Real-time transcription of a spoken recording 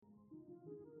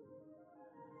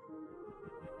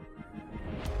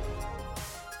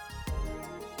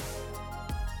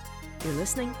You're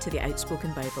listening to The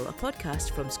Outspoken Bible, a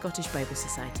podcast from Scottish Bible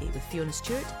Society with Fiona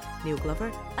Stewart, Neil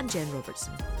Glover and Jen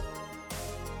Robertson.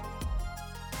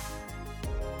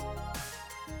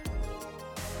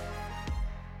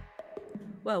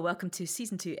 Well, welcome to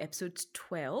Season 2, Episode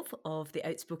 12 of The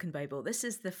Outspoken Bible. This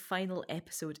is the final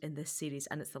episode in this series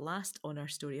and it's the last on our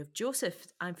story of Joseph.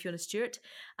 I'm Fiona Stewart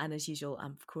and as usual,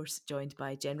 I'm of course joined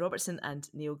by Jen Robertson and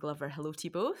Neil Glover. Hello to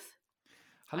you both.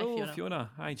 Hello, Hi,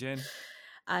 Fiona. Hi, Jen.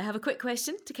 I have a quick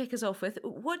question to kick us off with.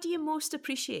 What do you most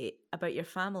appreciate about your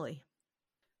family?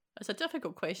 It's a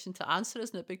difficult question to answer,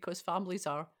 isn't it? Because families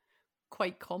are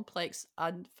quite complex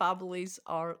and there's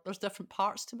different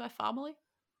parts to my family.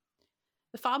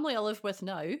 The family I live with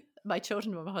now, my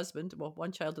children and my husband, well,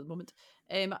 one child at the moment,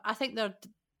 I think their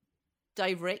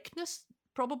directness,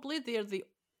 probably,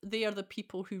 they are the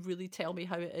people who really tell me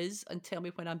how it is and tell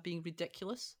me when I'm being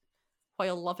ridiculous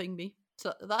while loving me.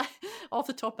 So that, off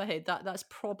the top of my head, that's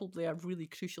probably a really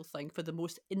crucial thing for the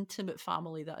most intimate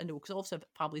family that I know, because obviously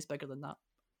family's bigger than that.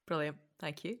 Brilliant.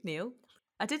 Thank you, Neil.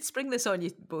 I did spring this on you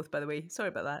both, by the way. Sorry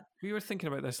about that. We were thinking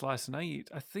about this last night.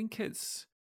 I think it's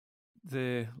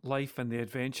the life and the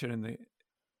adventure and it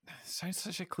sounds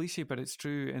such a cliche, but it's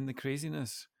true, in the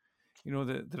craziness. You know,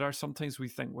 there are sometimes we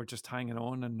think we're just hanging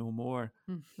on and no more.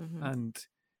 Mm-hmm.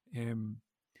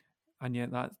 And yet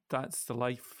that's the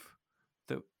life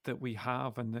that we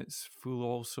have, and it's full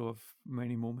also of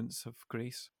many moments of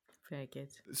grace. Very good.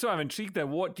 So I'm intrigued then,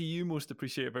 what do you most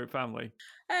appreciate about family?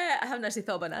 I haven't actually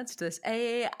thought about an answer to this.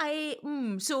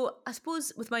 So I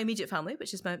suppose with my immediate family,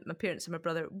 which is my parents and my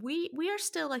brother, we are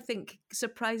still, I think,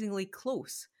 surprisingly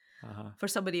close. For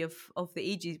somebody of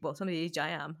the age, well, somebody the age I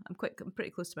am. I'm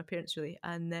pretty close to my parents, really.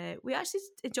 And we actually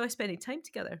enjoy spending time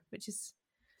together, which is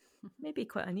maybe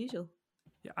quite unusual.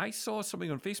 Yeah, I saw something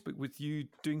on Facebook with you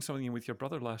doing something with your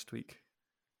brother last week.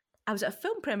 I was at a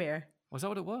film premiere. Was that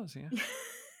what it was? Yeah.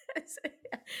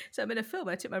 So I'm in a film.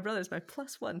 I took my brother as my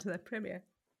 +1 to the premiere.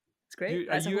 It's great.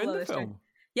 Are you in the film?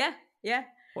 Yeah.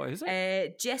 What is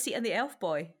it? Jessie and the Elf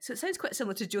Boy. So it sounds quite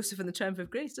similar to Joseph and the Triumph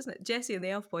of Grace, doesn't it? Jessie and the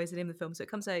Elf Boy is the name of the film. So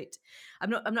it comes out. I'm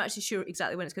not actually sure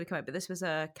exactly when it's going to come out, but this was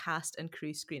a cast and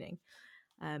crew screening,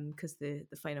 because the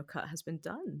final cut has been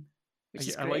done. Which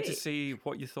is great. I'd like to see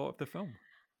what you thought of the film.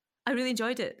 I really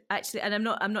enjoyed it, actually, and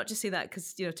I'm not just saying that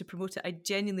because, you know, to promote it. I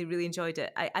genuinely really enjoyed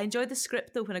it. I enjoyed the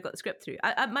script though when I got the script through.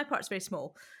 My part's very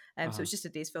small, so it's just a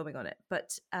day's filming on it.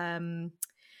 But it's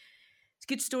a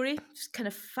good story, just kind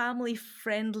of family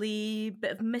friendly,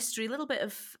 bit of mystery, a little bit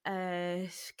of kind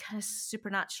of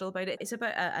supernatural about it. It's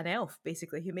about an elf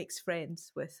basically who makes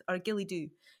friends with, or a Gilly Doo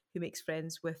who makes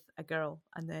friends with a girl,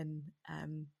 and then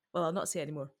well, I'll not say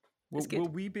anymore. Will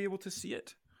we be able to see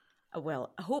it?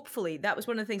 Well, hopefully. That was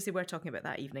one of the things they were talking about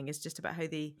that evening, is just about how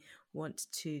they want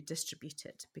to distribute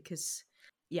it. Because,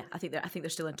 yeah, I think they're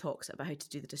still in talks about how to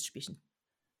do the distribution.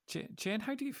 Jen,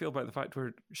 how do you feel about the fact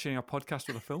we're sharing a podcast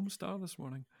with a film star this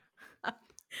morning?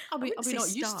 Are we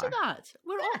not used to that?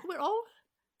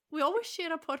 We always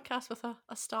share a podcast with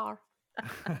a star.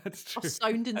 That's true. A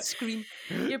sound and scream.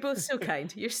 You're both so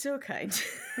kind. You're so kind.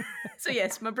 So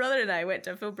yes, my brother and I went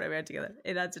to a film premiere together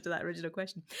in answer to that original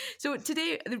question. So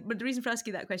today, the reason for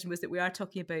asking that question was that we are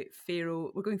talking about Pharaoh.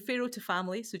 We're going Pharaoh to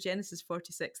family, so Genesis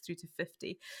 46 through to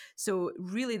 50. So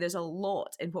really, there's a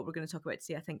lot in what we're going to talk about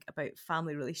today, I think, about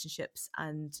family relationships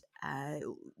and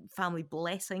family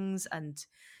blessings and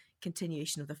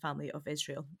continuation of the family of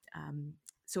Israel.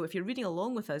 So if you're reading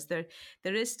along with us, there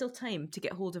is still time to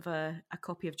get hold of a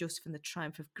copy of Joseph and the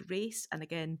Triumph of Grace. And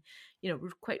again, you know, we're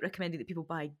quite recommending that people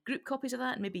buy group copies of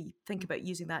that and maybe think about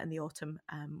using that in the autumn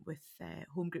with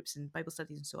home groups and Bible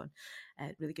studies and so on.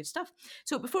 Really good stuff.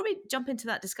 So before we jump into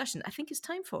that discussion, I think it's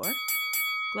time for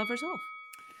Glover's Off.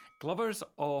 Glover's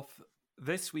Off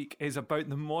this week is about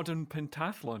the modern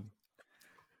pentathlon,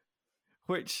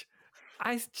 which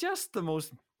is just the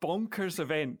most bonkers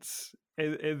events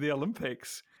in the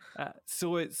Olympics.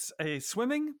 So it's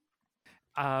swimming,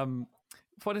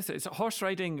 what is it? It's horse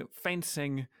riding,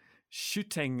 fencing,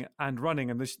 shooting and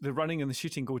running, and the running and the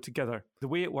shooting go together. The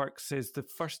way it works is the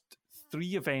first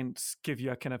 3 events give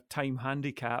you a kind of time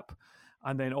handicap,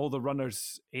 and then all the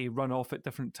runners run off at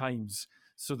different times,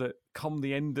 so that come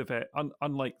the end of it,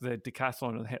 unlike the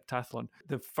decathlon or the heptathlon,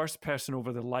 the first person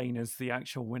over the line is the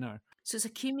actual winner. So it's a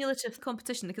cumulative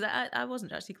competition, because I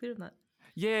wasn't actually clear on that.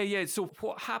 Yeah. So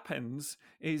what happens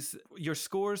is your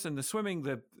scores in the swimming,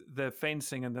 the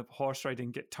fencing and the horse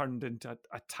riding get turned into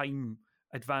a time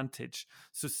advantage.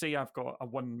 So say I've got a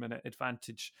 1 minute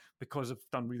advantage because I've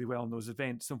done really well in those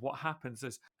events. And what happens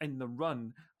is in the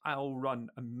run, I'll run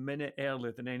a minute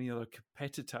earlier than any other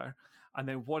competitor. And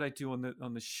then what I do on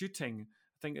the shooting,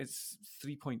 think it's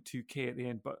 3.2K at the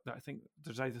end, but I think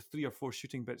there's either 3 or 4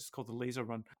 shooting bits. It's called the laser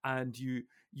run, and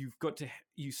you've got to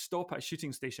stop at a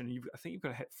shooting station, and I think you've got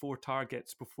to hit 4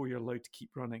 targets before you're allowed to keep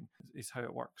running. Is how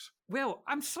it works. Well,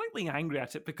 I'm slightly angry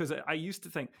at it because I used to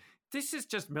think this is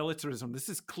just militarism. This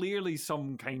is clearly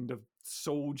some kind of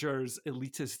soldiers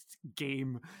elitist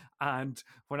game. And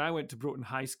when I went to Broughton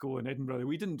High School in Edinburgh,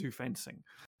 we didn't do fencing.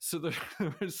 So there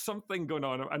was something going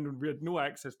on, and we had no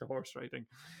access to horse riding.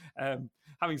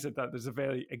 Having said that, there's a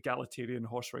very egalitarian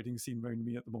horse riding scene around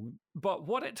me at the moment. But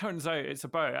what it turns out it's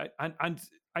about,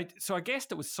 so I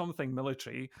guessed it was something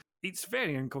military. It's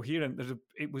very incoherent.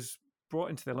 It was brought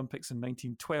into the Olympics in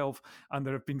 1912, and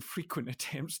there have been frequent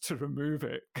attempts to remove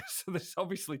it. So there's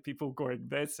obviously people going,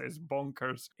 this is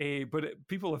bonkers. But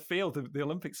people have failed. The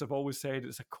Olympics have always said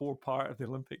it's a core part of the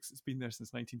Olympics. It's been there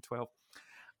since 1912.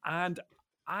 And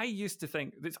I used to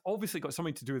think it's obviously got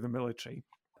something to do with the military,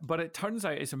 but it turns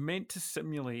out it's meant to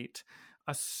simulate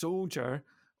a soldier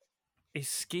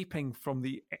escaping from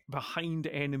the behind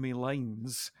enemy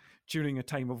lines during a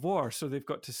time of war. So they've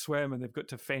got to swim and they've got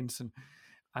to fence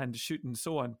and shoot and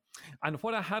so on. And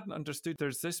what I hadn't understood,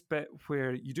 there's this bit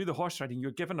where you do the horse riding,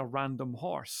 you're given a random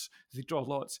horse. They draw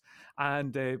lots.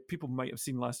 And people might have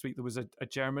seen last week, there was a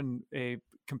German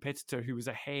competitor who was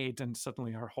ahead, and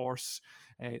suddenly her horse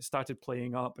started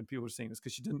playing up, and people were saying it's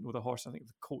because she didn't know the horse. I think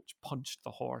the coach punched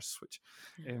the horse, which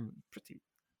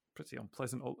pretty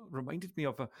unpleasant. It reminded me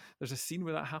of there's a scene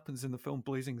where that happens in the film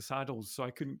Blazing Saddles, so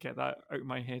I couldn't get that out of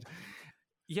my head.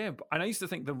 Yeah, and I used to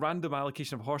think the random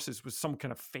allocation of horses was some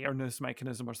kind of fairness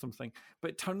mechanism or something,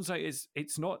 but it turns out it's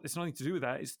not. It's nothing to do with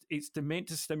that. It's meant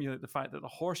to stimulate the fact that the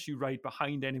horse you ride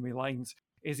behind enemy lines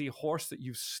is a horse that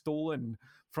you've stolen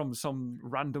from some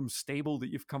random stable that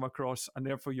you've come across, and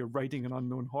therefore you're riding an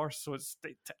unknown horse. So it's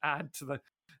to add to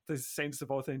the sense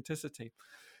of authenticity.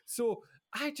 So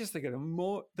I just think of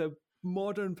the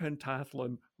modern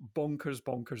pentathlon,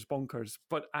 bonkers.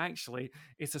 But actually,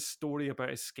 it's a story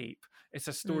about escape. It's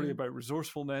a story about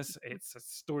resourcefulness. It's a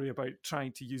story about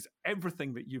trying to use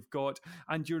everything that you've got,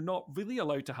 and you're not really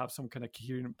allowed to have some kind of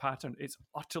coherent pattern. It's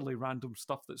utterly random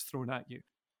stuff that's thrown at you.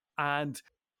 And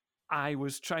I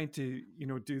was trying to,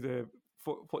 do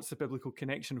what's the biblical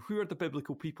connection? Who are the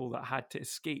biblical people that had to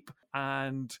escape?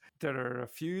 And there are a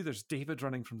few. There's David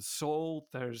running from Saul.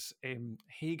 There's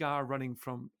Hagar running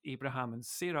from Abraham and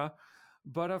Sarah.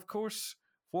 But of course,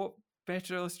 what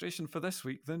better illustration for this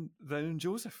week than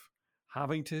Joseph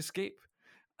having to escape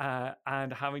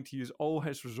and having to use all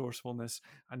his resourcefulness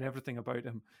and everything about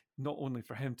him, not only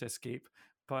for him to escape,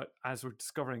 but as we're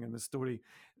discovering in the story,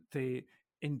 the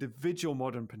individual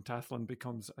modern pentathlon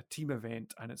becomes a team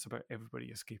event, and it's about everybody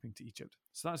escaping to Egypt.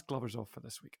 So that's Glover's Off for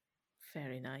this week.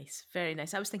 Very nice, very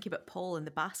nice. I was thinking about Paul in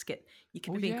the basket. You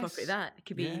could maybe incorporate that. It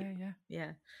could be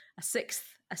a sixth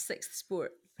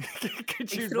sport.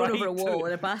 Could you thrown over a wall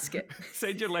in a basket?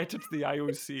 Send your letter to the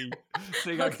IOC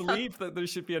saying, I believe that there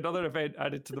should be another event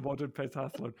added to the modern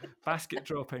pentathlon, basket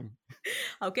dropping.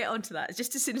 I'll get onto that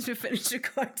just as soon as we finish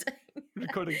recording.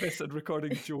 Recording this and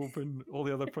recording Job and all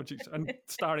the other projects and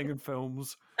starring in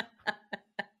films.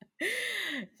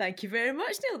 Thank you very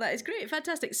much, Neil. That is great.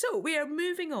 Fantastic. So we are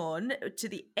moving on to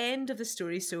the end of the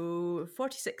story, so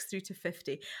 46 through to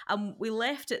 50. We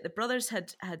left it, the brothers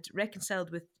had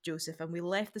reconciled with Joseph, and we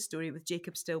left the story with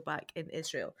Jacob still back in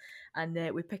Israel. And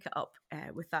we pick it up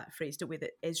with that phrase, don't we,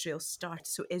 that Israel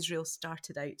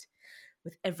started out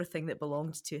with everything that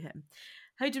belonged to him.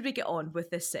 How did we get on with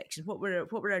this section? What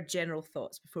were our general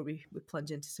thoughts before we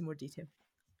plunge into some more detail?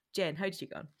 Jen, how did you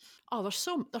go on? Oh, there's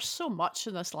so much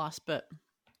in this last bit,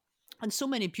 and so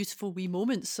many beautiful wee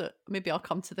moments. Maybe I'll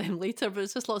come to them later, but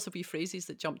it's just lots of wee phrases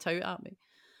that jumped out at me.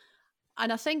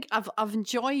 And I think I've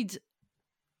enjoyed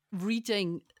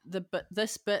reading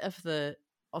this bit of the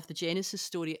Genesis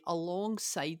story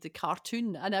alongside the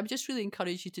cartoon, and I would just really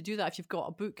encourage you to do that if you've got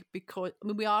a book, because I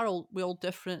mean we're all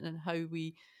different in how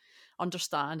we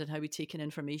understand and how we take in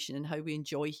information and how we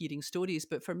enjoy hearing stories.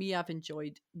 But for me, I've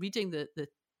enjoyed reading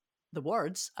the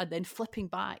words and then flipping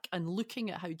back and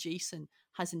looking at how Jason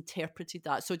has interpreted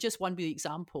that. So just one wee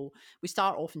example, we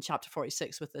start off in chapter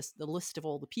 46 with the list of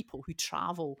all the people who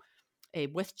travel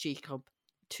with Jacob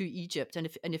to Egypt. And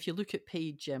if you look at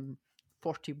page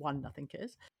 41, I think it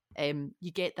is,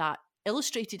 you get that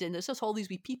illustrated in. There's just all these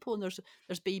wee people, and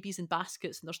there's babies in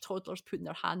baskets, and there's toddlers putting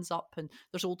their hands up, and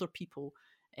there's older people.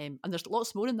 And there's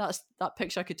lots more in that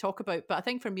picture I could talk about. But I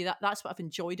think for me, that's what I've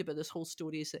enjoyed about this whole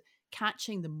story, is that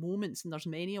catching the moments, and there's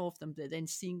many of them, but then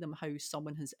seeing them how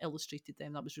someone has illustrated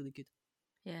them. That was really good.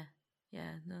 Yeah,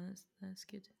 no, that's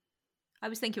good. I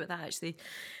was thinking about that actually,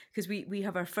 because we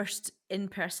have our first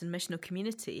in-person missional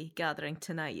community gathering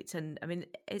tonight, and I mean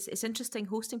it's interesting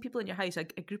hosting people in your house, a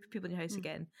group of people in your house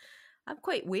again. I'm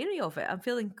quite wary of it. I'm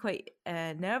feeling quite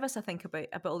nervous, I think, about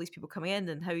all these people coming in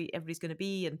and how everybody's going to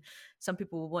be. And some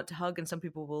people will want to hug and some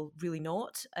people will really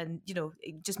not. And, you know,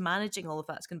 just managing all of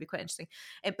that is going to be quite interesting.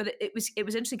 But it was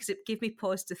interesting because it gave me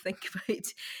pause to think about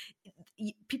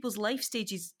people's life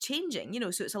stages changing, you know.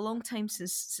 So it's a long time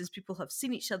since people have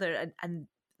seen each other, and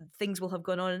things will have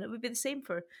gone on. And it would be the same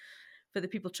for the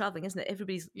people traveling, isn't it?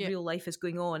 Everybody's real life is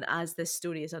going on as this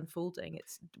story is unfolding.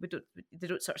 They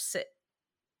don't sort of sit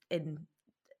in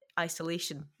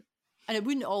isolation. And it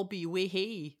wouldn't all be, way,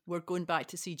 hey, we're going back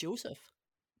to see Joseph.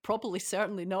 Probably,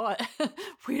 certainly not.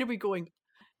 Where are we going?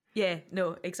 Yeah,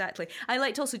 no, exactly. I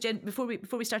liked also, Jen, before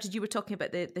we started, you were talking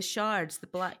about the shards, the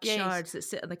black shards that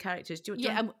sit on the characters. Do you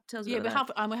want to tell us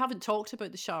about that? We haven't talked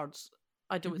about the shards,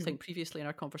 I don't think, previously in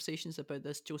our conversations about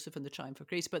this, Joseph and the Triumph of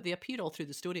Grace, but they appear all through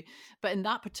the story. But in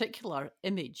that particular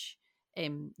image,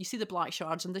 you see the black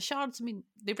shards, and the shards, I mean,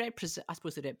 they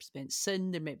represent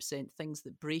sin, they represent things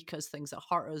that break us, things that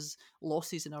hurt us,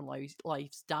 losses in our lives,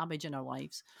 damage in our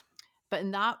lives. But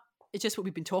in that, it's just what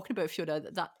we've been talking about, Fiona,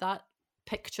 that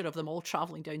picture of them all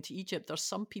travelling down to Egypt. There's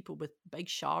some people with big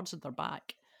shards in their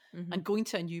back, and going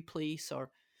to a new place or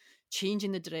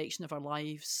changing the direction of our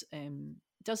lives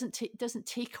doesn't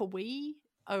take away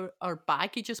our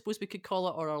baggage, I suppose we could call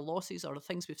it, or our losses or the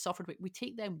things we've suffered. We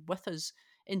take them with us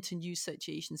into new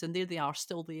situations, and there they are,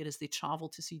 still there as they travel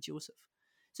to see Joseph.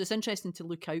 So it's interesting to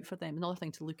look out for them. Another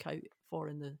thing to look out for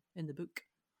in the book.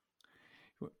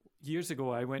 Years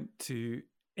ago, I went to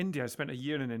India. I spent a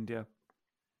year in India,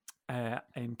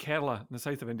 in Kerala, in the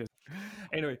south of India.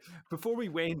 Anyway, before we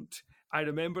went, I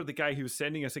remember the guy who was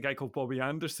sending us, a guy called Bobby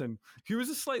Anderson, who was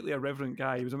a slightly irreverent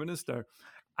guy. He was a minister.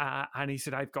 And he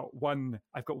said, I've got one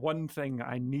thing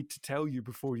I need to tell you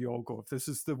before you all go. If this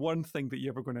is the one thing that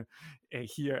you're ever going to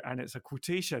hear, and it's a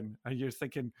quotation, and you're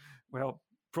thinking, well,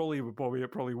 probably with Bobby,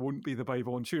 it probably won't be the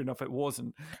Bible, and sure enough, it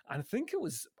wasn't. And I think it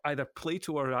was either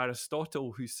Plato or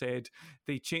Aristotle who said,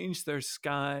 they change their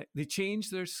skies,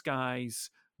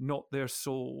 not their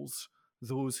souls,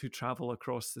 those who travel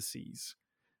across the seas.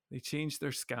 They change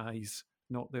their skies,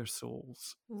 not their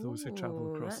souls, those who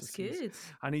travel across the seas. Good.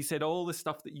 And he said, all the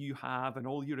stuff that you have and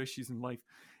all your issues in life,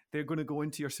 they're going to go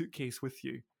into your suitcase with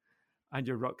you and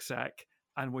your rucksack.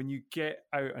 And when you get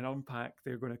out and unpack,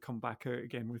 they're going to come back out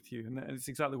again with you. And it's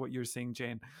exactly what you're saying,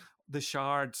 Jen. The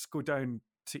shards go down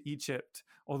to Egypt,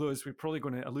 although as we're probably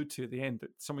going to allude to at the end, that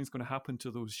something's going to happen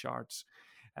to those shards.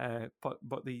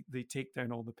 But they take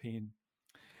down all the pain.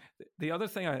 The other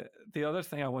thing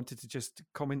I wanted to just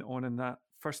comment on in that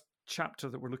first chapter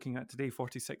that we're looking at today,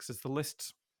 46, is the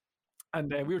lists.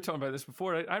 And we were talking about this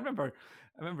before. I remember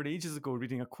ages ago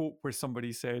reading a quote where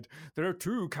somebody said, there are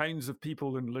two kinds of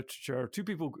people in literature,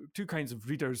 two kinds of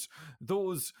readers,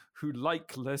 those who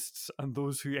like lists and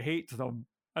those who hate them.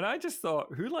 And I just thought,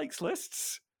 who likes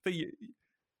lists?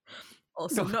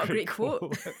 Also, not a great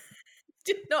quote.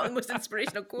 Not the most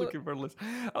inspirational quote. Looking for lists.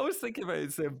 I was thinking about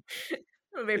it.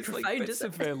 Very it's profound, like bits is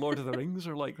it? of Lord of the Rings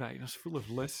are like that. It's full of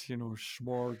lists,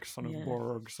 Schmorg, son of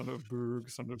Borg, son of Burg,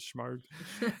 son of Schmarg.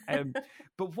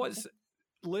 But what's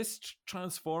lists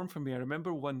transformed for me? I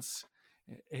remember once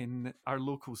in our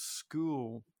local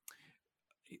school,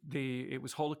 it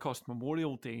was Holocaust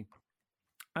Memorial Day,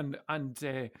 and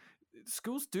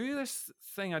schools do this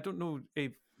thing. I don't know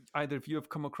if either of you have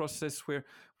come across this, where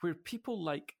people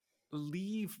like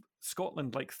leave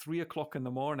Scotland like 3 o'clock in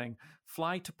the morning,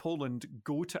 fly to Poland,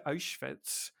 go to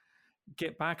Auschwitz,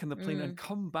 get back in the plane and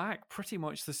come back pretty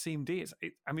much the same day.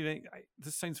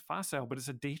 This sounds facile, but it's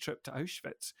a day trip to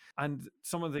Auschwitz. And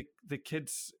some of the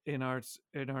kids some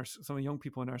of the young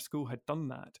people in our school had done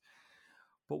that.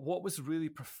 But what was really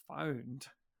profound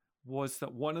was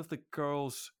that one of the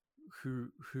girls who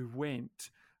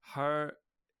went, her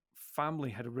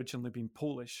family had originally been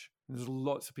Polish. There's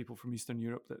lots of people from Eastern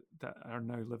Europe that are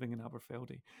now living in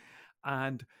Aberfeldy.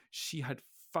 And she had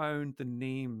found the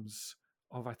names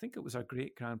of, I think it was our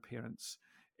great-grandparents,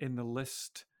 in the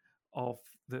list of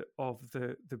the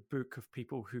book of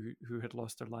people who had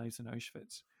lost their lives in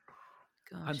Auschwitz.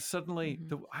 Gosh. And suddenly,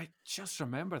 I just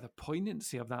remember the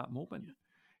poignancy of that moment.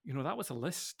 That was a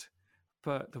list,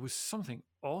 but there was something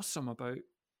awesome about,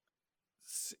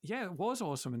 it was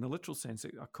awesome in the literal sense,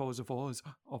 a cause of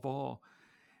awe.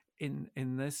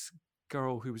 In this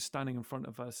girl who was standing in front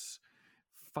of us,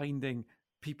 finding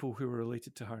people who were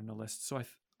related to her in the list. So I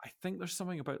think there's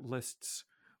something about lists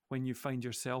when you find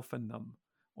yourself in them,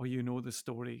 or the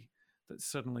story, that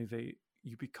suddenly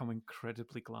you become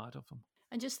incredibly glad of them.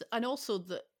 And also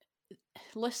that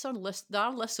lists are lists. There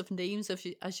are lists of names,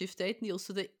 as you've said, Neil,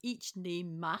 so that each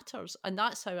name matters, and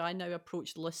that's how I now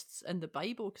approach lists in the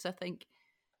Bible, because I think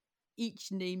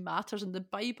each name matters, and the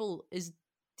Bible is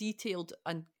detailed,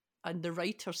 and the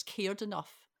writers cared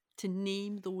enough to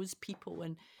name those people,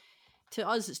 and to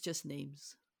us it's just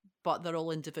names, but they're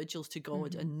all individuals to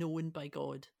God and known by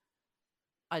God.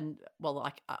 And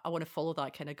well, I want to follow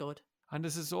that kind of God. And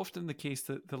this is often the case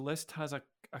that the list has a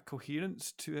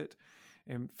coherence to it.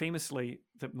 Famously,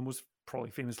 the most probably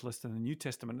famous list in the New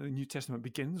Testament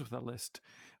begins with a list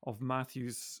of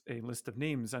Matthew's list of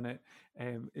names, and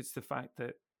it's the fact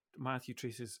that Matthew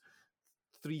traces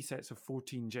 3 sets of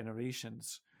 14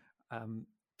 generations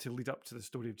to lead up to the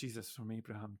story of Jesus, from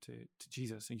Abraham to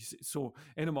Jesus. And so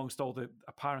in amongst all the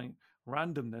apparent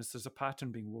randomness, there's a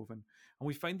pattern being woven. And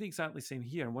we find the exactly same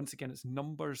here. And once again, it's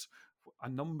numbers, a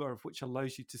number of which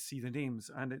allows you to see the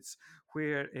names. And it's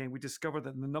where we discover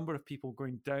that the number of people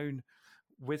going down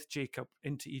with Jacob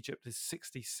into Egypt is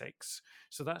 66.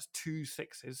 So that's 2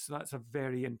 6s. So that's a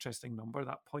very interesting number.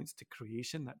 That points to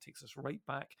creation. That takes us right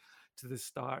back to the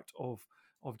start of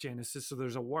Genesis. So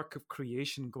there's a work of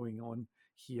creation going on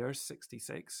here,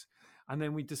 66. And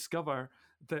then we discover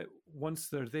that once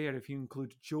they're there, if you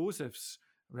include Joseph's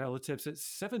relatives, it's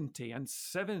 70. And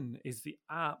 7 is the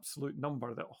absolute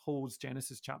number that holds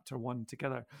Genesis chapter 1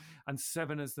 together. And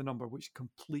 7 is the number which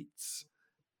completes.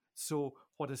 So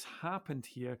what has happened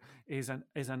here is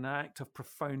an act of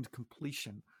profound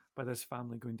completion by this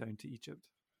family going down to Egypt.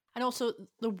 And also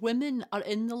the women are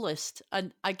in the list,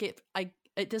 and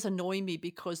it does annoy me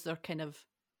because they're kind of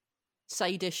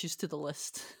side issues to the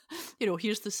list.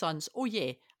 Here's the sons. Oh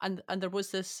yeah, and there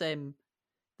was this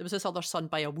other son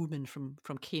by a woman from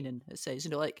Canaan. It says,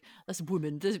 like this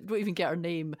woman don't even get her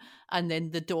name, and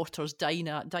then the daughters,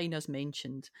 Dinah's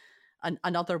mentioned, and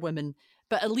other women,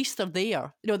 but at least they're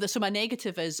there. So my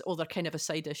negative is, they're kind of a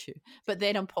side issue. But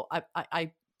then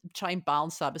I try and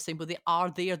balance that by saying, well, they are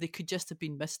there. They could just have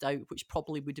been missed out, which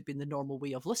probably would have been the normal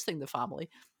way of listing the family.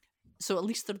 So at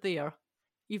least they're there,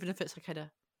 even if it's a kind of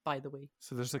by the way.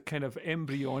 So there's a kind of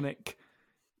embryonic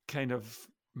kind of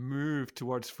move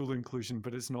towards full inclusion,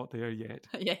 but it's not there yet.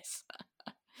 Yes.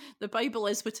 The Bible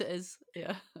is what it is.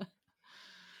 Yeah.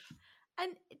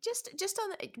 And just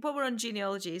on while we're on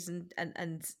genealogies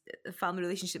and family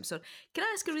relationships, so can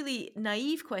I ask a really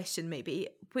naive question, maybe,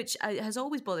 which has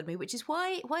always bothered me, which is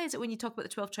why is it when you talk about the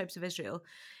 12 tribes of Israel,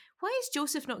 why is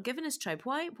Joseph not given his tribe?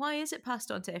 Why is it passed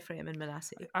on to Ephraim and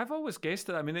Manasseh? I've always guessed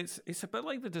it. I mean, it's a bit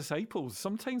like the disciples.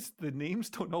 Sometimes the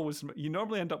names don't always. You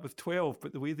normally end up with 12,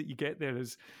 but the way that you get there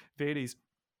varies.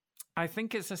 I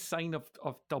think it's a sign of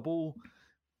double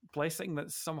blessing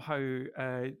that somehow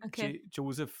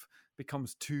Joseph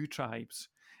becomes 2 tribes,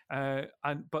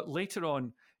 but later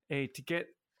on to get,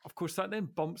 of course, that then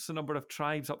bumps the number of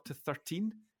tribes up to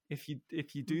 13. If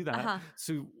you do that,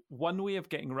 So one way of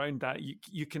getting around that,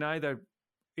 you can either,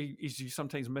 is you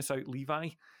sometimes miss out Levi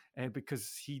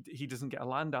because he doesn't get a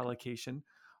land allocation,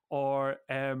 or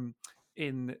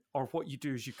what you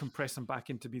do is you compress him back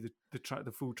into be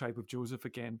the full tribe of Joseph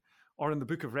again, or in the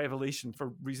book of Revelation,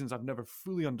 for reasons I've never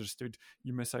fully understood,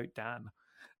 you miss out Dan.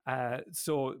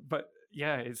 But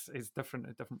yeah, it's different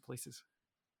at different places.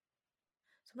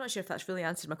 So I'm not sure if that's really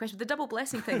answered my question. The double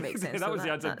blessing thing makes sense. That was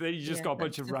the answer. You just got a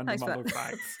bunch of random other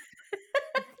facts.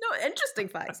 No, interesting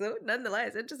facts though,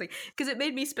 nonetheless, interesting. Because it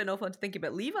made me spin off onto thinking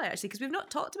about Levi, actually, because we've not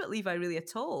talked about Levi really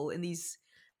at all in these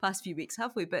past few weeks,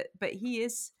 have we? But he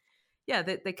is,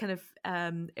 the kind of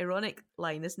Aaronic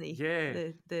line, isn't he?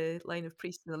 Yeah. The line of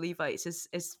priests and the Levites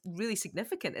is really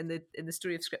significant in the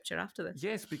story of Scripture after this.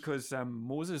 Yes, because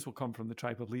Moses will come from the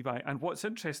tribe of Levi. And what's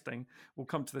interesting, we'll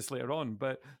come to this later on,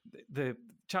 but the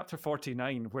chapter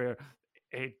 49, where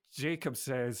Jacob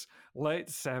says,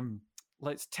 let's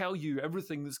tell you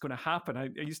everything that's going to happen. I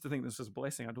used to think this was a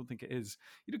blessing. I don't think it is.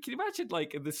 Can you imagine,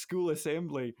 like, in the school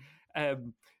assembly,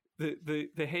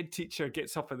 the head teacher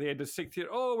gets up at the end of 6th year.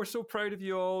 Oh, we're so proud of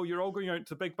you all. You're all going out into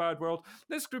the big bad world.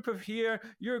 This group of here,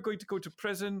 you're going to go to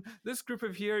prison. This group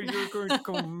of here, you're going to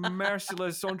become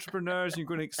merciless entrepreneurs. You're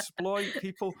going to exploit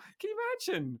people. Can you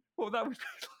imagine what that would be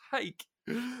like?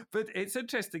 But it's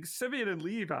interesting. Simeon and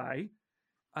Levi,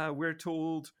 we're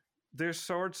told their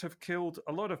swords have killed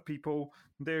a lot of people.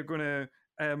 They're going to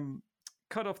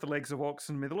cut off the legs of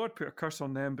oxen. May the Lord put a curse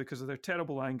on them because of their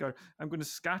terrible anger. I'm going to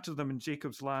scatter them in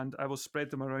Jacob's land. I will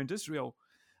spread them around Israel.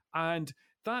 And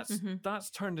that's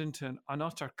turned into an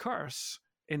utter curse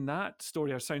in that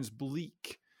story. It sounds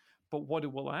bleak, but what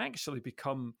it will actually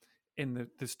become in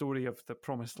the story of the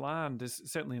promised land is,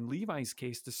 certainly in Levi's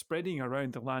case, the spreading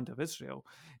around the land of Israel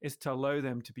is to allow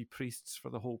them to be priests for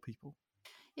the whole people.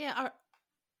 Yeah,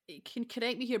 can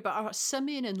correct me here, but are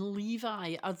Simeon and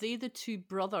Levi, are they the two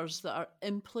brothers that are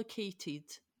implicated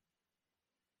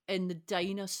in the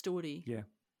Dinah story? Yeah.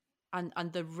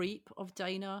 And the rape of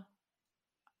Dinah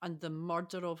and the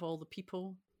murder of all the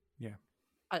people? Yeah.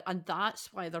 And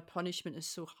that's why their punishment is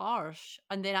so harsh.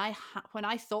 And then when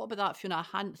I thought about that, Fiona,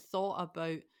 I hadn't thought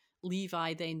about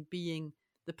Levi then being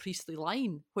the priestly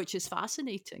line, which is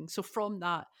fascinating. So from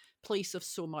that place of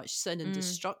so much sin and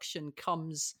destruction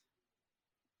comes,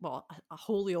 well, a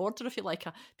holy order, if you like,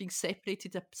 being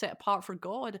separated, set apart for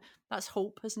God. That's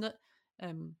hope, isn't it?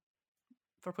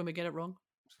 For when we get it wrong.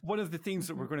 One of the themes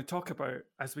that we're going to talk about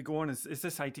as we go on is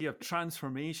this idea of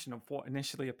transformation of what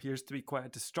initially appears to be quite a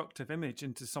destructive image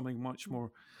into something much more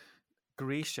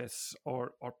gracious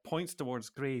or points towards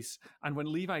grace. And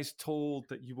when Levi's told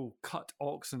that you will cut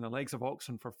the legs of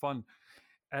oxen for fun,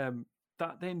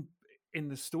 that then in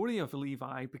the story of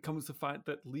Levi becomes the fact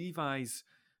that Levi's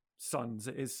sons,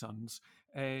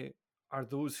 are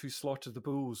those who slaughter the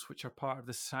bulls, which are part of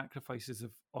the sacrifices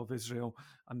of Israel,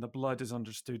 and the blood is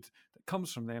understood that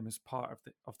comes from them as part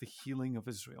of the healing of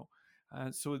Israel.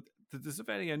 So there's a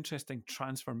very interesting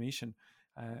transformation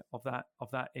of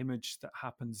that image that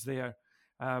happens there.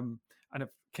 And I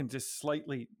can just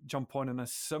slightly jump on in a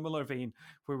similar vein,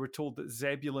 where we're told that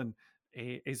Zebulun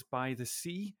is by the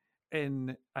sea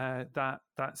in that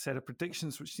set of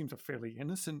predictions, which seems a fairly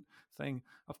innocent thing.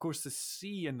 Of course, the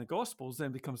sea in the Gospels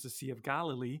then becomes the Sea of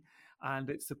Galilee, and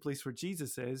it's the place where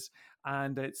Jesus is,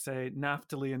 and it's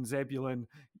Naphtali and Zebulun.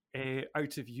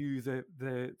 Out of you,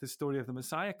 the story of the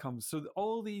Messiah comes. So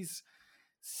all these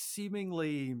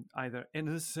seemingly either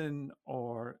innocent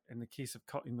or, in the case of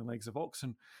cutting the legs of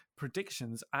oxen,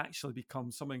 predictions actually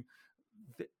become something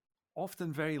that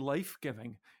often very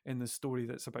life-giving in the story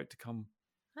that's about to come.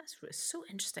 That's so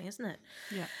interesting, isn't it?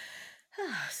 Yeah.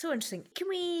 So interesting. Can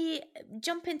we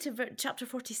jump into chapter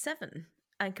 47?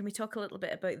 And can we talk a little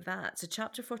bit about that? So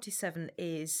chapter 47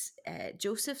 is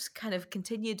Joseph's kind of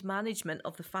continued management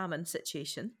of the famine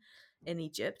situation in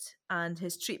Egypt and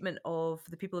his treatment of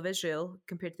the people of Israel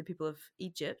compared to the people of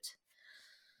Egypt.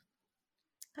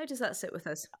 How does that sit with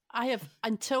us?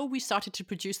 Until we started to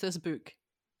produce this book,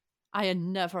 I had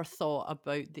never thought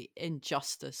about the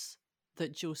injustice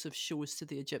that Joseph shows to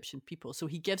the Egyptian people. So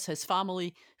he gives his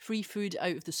family free food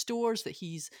out of the stores that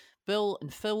he's built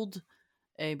and filled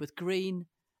with grain,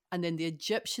 and then the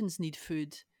Egyptians need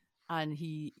food, and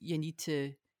you need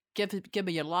to give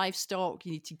me your livestock,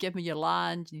 you need to give me your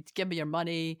land, you need to give me your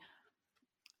money,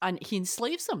 and he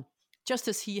enslaves them, just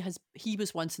as he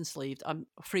was once enslaved. A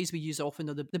phrase we use often,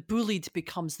 though, the bullied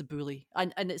becomes the bully,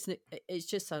 and it's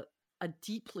just a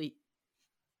deeply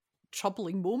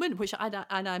troubling moment, which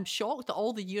I'm shocked that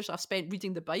all the years I've spent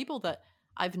reading the Bible that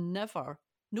I've never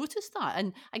noticed that.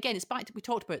 And again, it's back to, we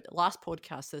talked about the last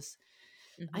podcast, this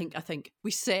I think we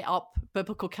set up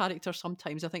biblical characters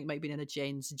sometimes. I think it might have been in a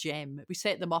Jen's Gem. We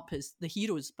set them up as the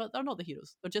heroes, but they're not the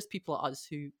heroes. They're just people like us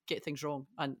who get things wrong.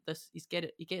 And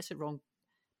he gets it wrong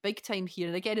big time here.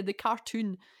 And again, in the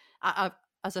cartoon,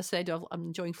 as I said, I'm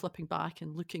enjoying flipping back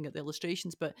and looking at the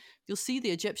illustrations, but you'll see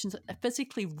the Egyptians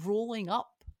physically rolling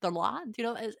up their land. You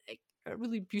know, it's a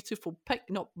really beautiful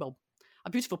a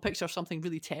beautiful picture of something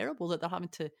really terrible that they're having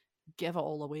to give it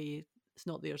all away. It's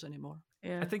not theirs anymore.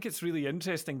 Yeah. I think it's really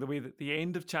interesting the way that the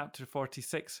end of chapter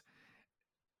 46,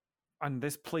 and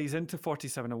this plays into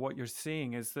 47 of what you're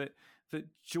saying, is that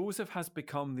Joseph has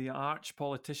become the arch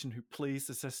politician who plays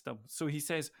the system. So he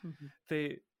says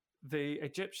the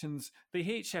Egyptians, they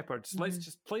hate shepherds. Let's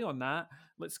just play on that.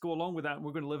 Let's go along with that. And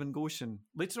we're going to live in Goshen.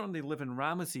 Later on, they live in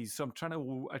Ramesses. So I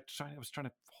was trying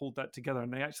to hold that together.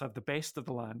 And they actually have the best of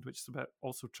the land, which is a bit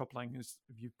also troubling, as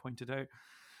you pointed out.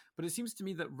 But it seems to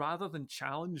me that rather than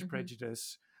challenge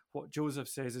prejudice, what Joseph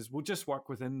says is, we'll just work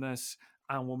within this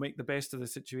and we'll make the best of the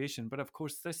situation. But of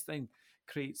course, this thing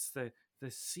creates the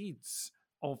seeds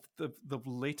of the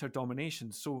later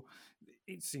domination. So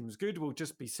it seems good. We'll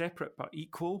just be separate but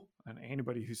equal. And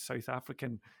anybody who's South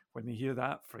African, when they hear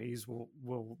that phrase,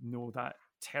 will know that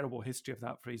terrible history of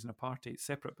that phrase in apartheid,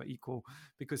 separate but equal,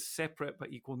 because separate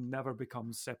but equal never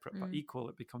becomes separate but equal.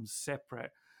 It becomes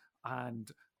separate and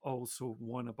also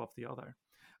one above the other.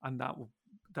 And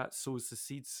that sows the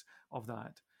seeds of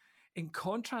that. In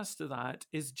contrast to that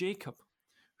is Jacob,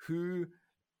 who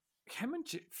him and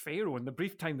Pharaoh, in the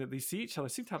brief time that they see each other,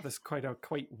 seem to have this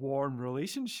quite warm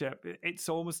relationship. It's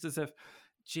almost as if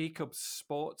Jacob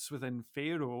spots within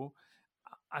Pharaoh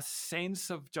a sense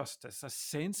of justice, a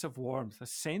sense of warmth, a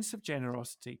sense of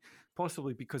generosity,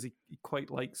 possibly because he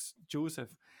quite likes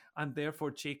Joseph, and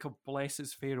therefore Jacob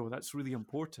blesses Pharaoh. That's really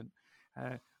important.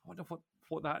 I wonder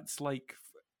what that's like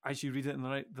as you read it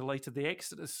in the light of the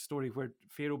Exodus story, where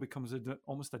Pharaoh becomes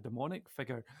almost a demonic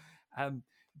figure.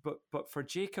 But for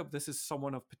Jacob, this is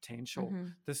someone of potential. Mm-hmm.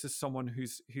 This is someone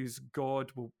whose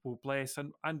God will bless,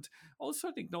 and also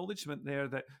an acknowledgement there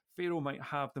that Pharaoh might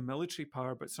have the military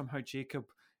power, but somehow Jacob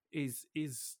is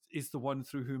the one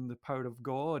through whom the power of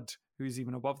God, who is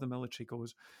even above the military,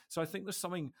 goes. So I think there's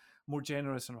something more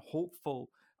generous and hopeful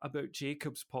about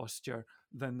Jacob's posture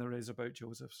than there is about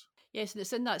Joseph's. Yes, and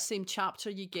it's in that same chapter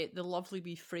you get the lovely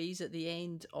wee phrase at the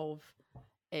end of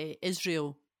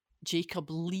Israel, Jacob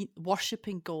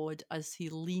worshipping God as he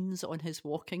leans on his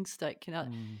walking stick. And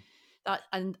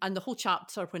the whole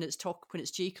chapter when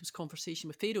it's Jacob's conversation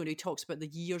with Pharaoh, and he talks about the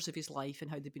years of his life and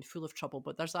how they've been full of trouble.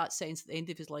 But there's that sense at the end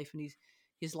of his life when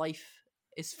his life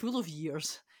is full of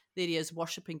years. There he is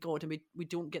worshipping God, and we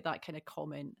don't get that kind of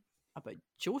comment about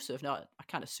Joseph. Now I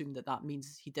can't assume that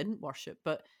means he didn't worship,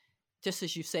 but just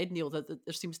as you said, Neil, that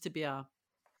there seems to be a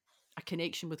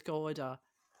connection with God, a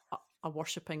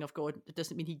worshipping of God. It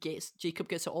doesn't mean Jacob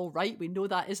gets it all right. We know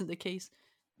that isn't the case,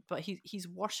 but he's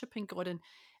worshipping God, and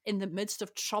in the midst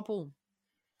of trouble,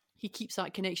 he keeps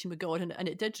that connection with God. And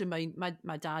it did remind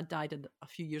my dad died a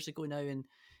few years ago now, and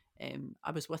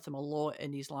I was with him a lot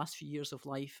in his last few years of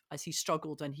life as he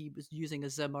struggled, and he was using a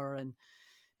Zimmer and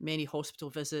many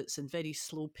hospital visits and very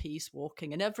slow pace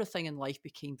walking, and everything in life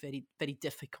became very, very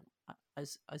difficult,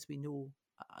 as we know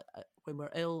when we're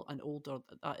ill and older,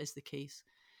 that is the case.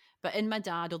 But in my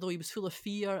dad, although he was full of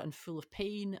fear and full of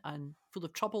pain and full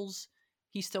of troubles,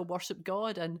 he still worshipped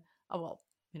God. And I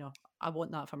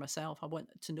want that for myself. I want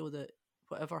to know that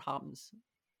whatever happens,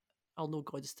 I'll know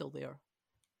God is still there,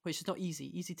 which is not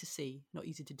easy to say, not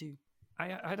easy to do.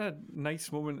 I had a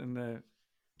nice moment in the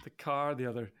car the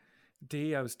other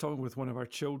day. I was talking with one of our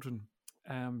children.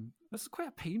 This is quite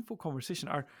a painful conversation.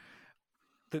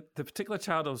 The particular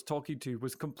child I was talking to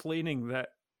was complaining that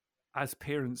as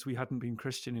parents we hadn't been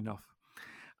Christian enough,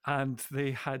 and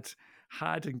they had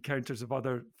encounters of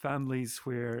other families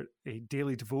where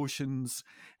daily devotions,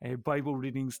 Bible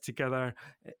readings together,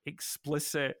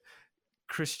 explicit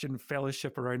Christian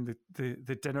fellowship around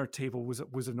the dinner table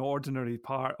was an ordinary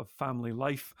part of family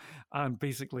life. And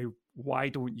basically, why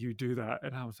don't you do that?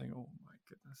 And I was thinking, oh my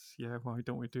goodness, yeah, why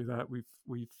don't we do that?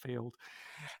 We've failed.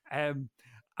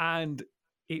 And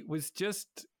it was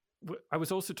just, I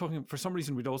was also talking, for some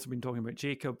reason, we'd also been talking about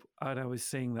Jacob, and I was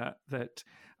saying that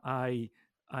I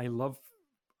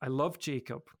love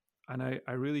Jacob, and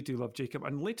I really do love Jacob.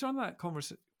 And later on that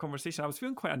conversation, I was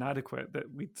feeling quite inadequate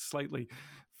that we'd slightly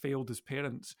failed as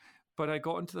parents. But I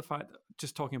got into the fact,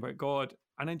 just talking about God,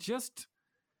 and I just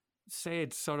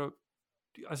said, sort of,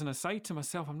 as an aside to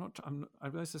myself, I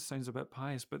realize this sounds a bit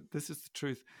pious, but this is the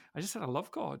truth. I just said, I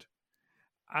love God.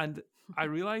 And I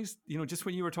realized, just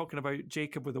when you were talking about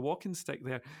Jacob with the walking stick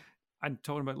there and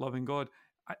talking about loving God,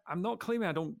 I'm not claiming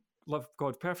I don't love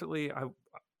God perfectly.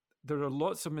 There are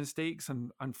lots of mistakes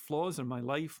and flaws in my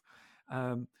life.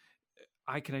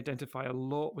 I can identify a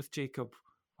lot with Jacob.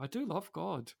 I do love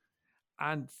God.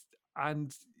 And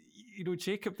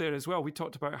Jacob there as well, we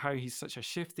talked about how he's such a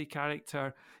shifty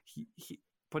character,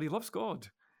 but he loves God.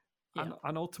 Yeah.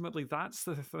 And ultimately, that's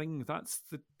the thing. That's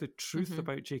the truth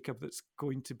about Jacob that's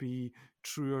going to be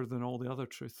truer than all the other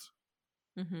truths.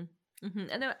 Mm-hmm. Mm-hmm.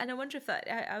 And I wonder if that.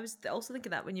 I was also thinking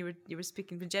that when you were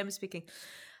speaking, when Jem was speaking.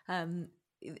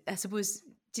 I suppose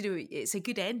it's a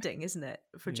good ending, isn't it,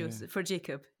 for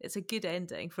Jacob? It's a good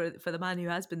ending for the man who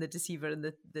has been the deceiver and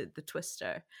the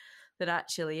twister. That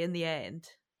actually, in the end,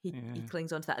 he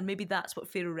clings on to that, and maybe that's what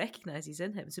Pharaoh recognizes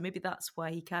in him. So maybe that's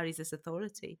why he carries this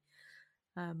authority.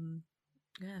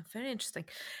 Very interesting.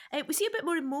 We see a bit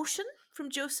more emotion from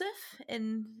Joseph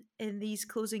in these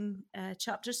closing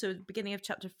chapters. So the beginning of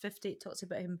chapter 50, it talks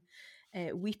about him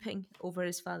weeping over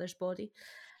his father's body.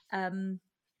 Do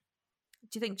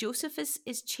you think Joseph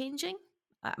is changing?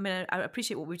 I mean, I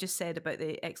appreciate what we've just said about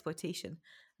the exploitation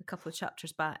a couple of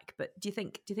chapters back, but do you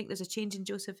think there's a change in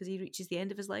Joseph as he reaches the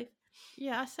end of his life?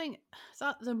 Yeah, I think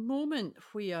that the moment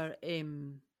where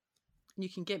you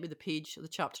can get me the page or the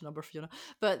chapter number, Fiona,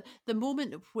 but the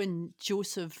moment when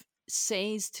Joseph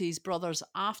says to his brothers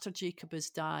after Jacob has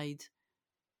died,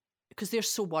 because they're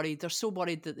so worried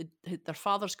that their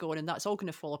father's gone and that's all going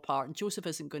to fall apart, and Joseph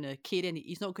isn't going to care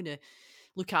he's not going to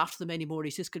look after them anymore.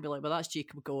 He's just going to be like, well, that's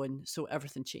Jacob gone, so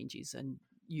everything changes and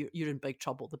you're in big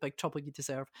trouble, the big trouble you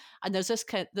deserve. And there's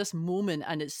this moment,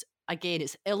 and it's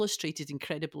illustrated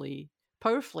incredibly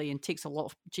powerfully, and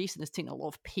Jason has taken a lot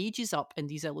of pages up in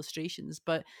these illustrations.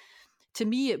 But to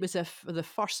me, it was for the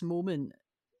first moment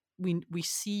we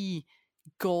see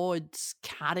God's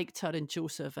character in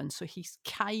Joseph, and so he's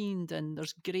kind, and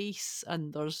there's grace,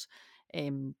 and there's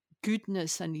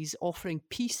goodness, and he's offering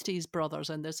peace to his brothers,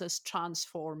 and there's this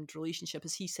transformed relationship,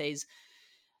 as he says,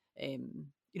 it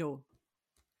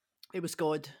was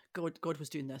God was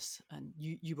doing this, and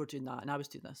you were doing that, and I was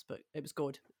doing this, but it was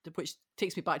God, which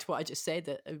takes me back to what I just said,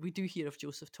 that we do hear of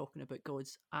Joseph talking about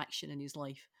God's action in his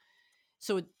life.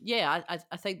 So yeah,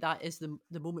 I think that is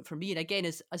the moment for me. And again,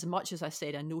 as much as I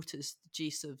said, I noticed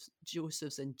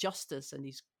Joseph's injustice and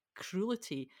his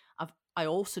cruelty, I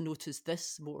also noticed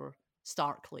this more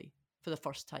starkly for the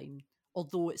first time,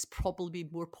 although it's probably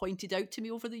more pointed out to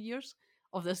me over the years,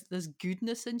 of this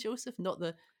goodness in Joseph, not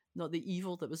the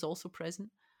evil that was also present.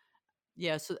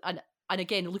 Yeah. So and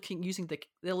again, using the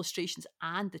illustrations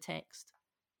and the text,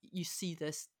 you see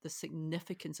the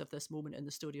significance of this moment in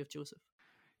the story of Joseph.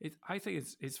 I think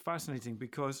it's fascinating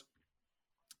because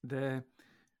the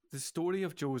story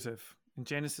of Joseph in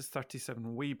Genesis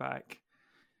 37 way back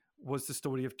was the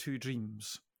story of two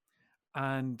dreams.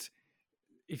 And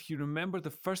if you remember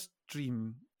the first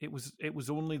dream, it was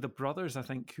only the brothers, I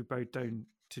think, who bowed down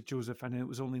to Joseph, and it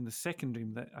was only in the second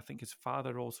dream that I think his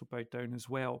father also bowed down as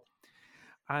well.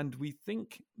 And we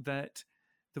think that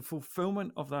the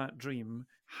fulfillment of that dream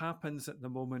happens at the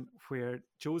moment where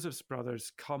Joseph's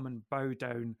brothers come and bow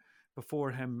down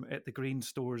before him at the grain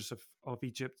stores of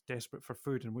Egypt, desperate for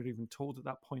food. And we're even told at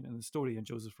that point in the story, and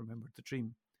Joseph remembered the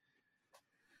dream.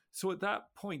 So at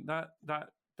that point, that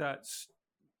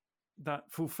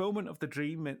fulfillment of the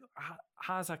dream, it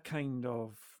has a kind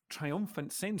of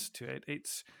triumphant sense to it.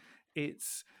 It's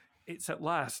at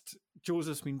last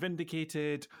Joseph's been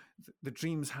vindicated, the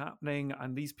dream's happening,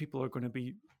 and these people are going to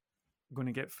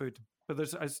get food. But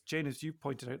there's, as Jen, as you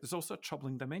pointed out, there's also a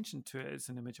troubling dimension to it. It's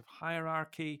an image of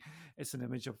hierarchy. It's an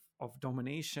image of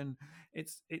domination.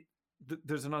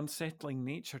 There's an unsettling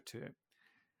nature to it.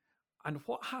 And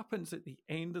what happens at the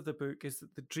end of the book is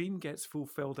that the dream gets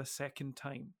fulfilled a second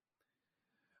time.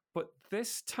 But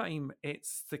this time,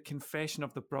 it's the confession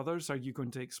of the brothers, are you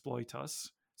going to exploit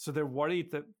us? So they're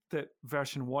worried that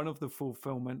version one of the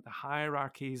fulfillment, the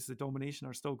hierarchies, the domination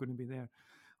are still going to be there.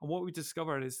 And what we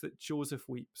discover is that Joseph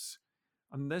weeps.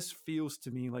 And this feels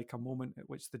to me like a moment at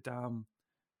which the dam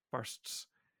bursts.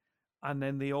 And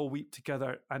then they all weep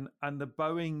together. And the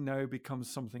bowing now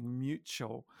becomes something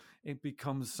mutual. It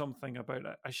becomes something about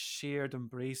a shared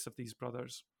embrace of these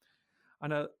brothers.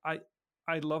 And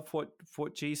I love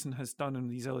what Jason has done in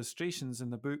these illustrations in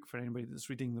the book. For anybody that's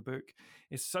reading the book,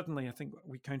 is suddenly, I think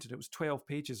we counted, it was 12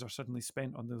 pages are suddenly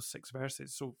spent on those 6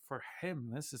 verses. So for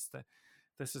him, this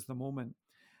is the moment.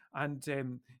 And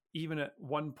even at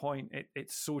one point,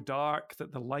 it's so dark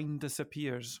that the line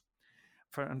disappears.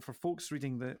 For folks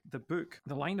reading the book,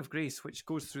 the line of grace, which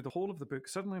goes through the whole of the book,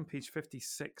 suddenly on page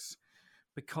 56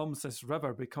 becomes this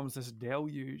river, becomes this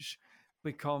deluge,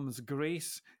 becomes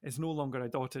grace is no longer a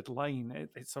dotted line.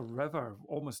 It's a river,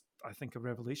 almost, I think, a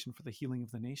revelation for the healing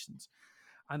of the nations.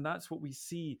 And that's what we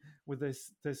see with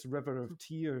this river of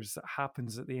tears that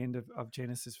happens at the end of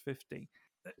Genesis 50.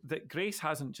 That grace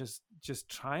hasn't just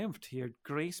triumphed here.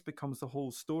 Grace becomes the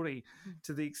whole story,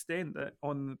 to the extent that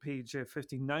on page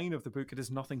 59 of the book, it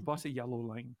is nothing but a yellow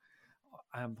line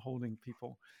holding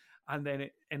people. And then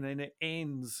it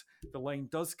ends, the line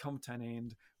does come to an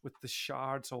end with the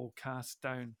shards all cast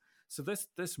down. So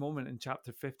this moment in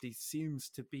chapter 50 seems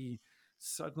to be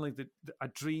suddenly a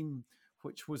dream,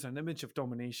 which was an image of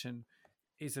domination,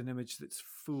 is an image that's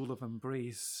full of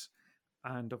embrace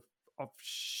and of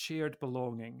shared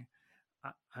belonging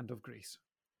and of grace.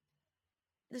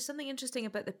 There's something interesting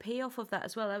about the payoff of that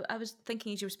as well. I was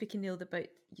thinking as you were speaking, Neil, about,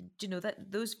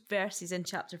 that those verses in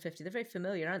chapter 50, they're very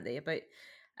familiar, aren't they? About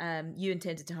you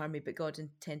intended to harm me, but God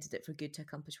intended it for good to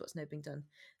accomplish what's now being done,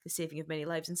 the saving of many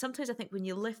lives. And sometimes I think when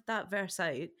you lift that verse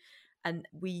out and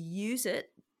we use it,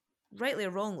 rightly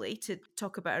or wrongly, to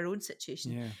talk about our own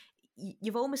situation,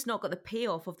 you've almost not got the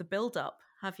payoff of the build-up,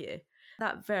 have you?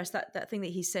 That verse, that thing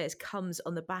that he says, comes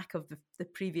on the back of the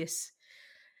previous,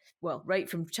 well, right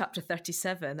from chapter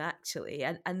 37, actually.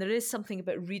 And there is something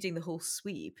about reading the whole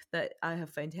sweep that I have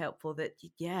found helpful, that,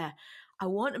 I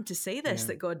want him to say this,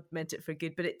 that God meant it for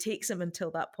good, but it takes him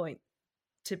until that point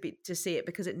to say it,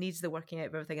 because it needs the working out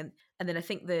of everything. And then I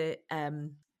think the,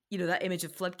 that image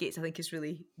of floodgates, I think, is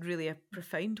really, really a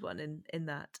profound one in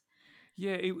that.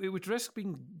 Yeah, it would risk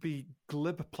be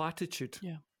glib platitude.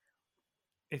 Yeah.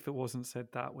 If it wasn't said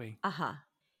that way.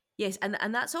 Yes, and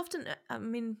that's often, I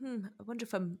mean, I wonder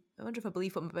if I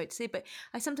believe what I'm about to say, but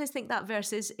I sometimes think that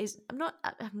verse is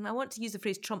I want to use the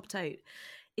phrase trumped out.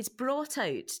 It's brought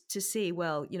out to say,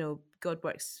 well, God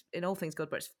works in all things.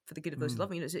 God works for the good of those who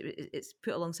love him. It's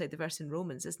put alongside the verse in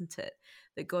Romans, isn't it?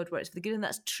 That God works for the good, and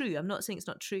that's true. I'm not saying it's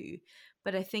not true,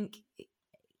 but I think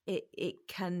it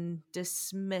can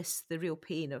dismiss the real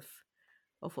pain of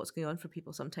what's going on for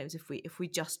people sometimes if we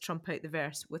just trump out the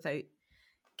verse without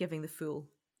giving the full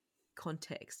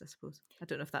context, I suppose. I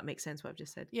don't know if that makes sense what I've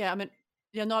just said. Yeah, I mean,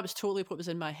 yeah, no, it was totally what was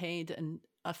in my head. And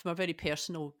from a very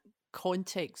personal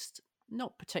context,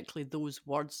 not particularly those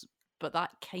words, but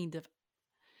that kind of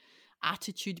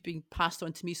attitude being passed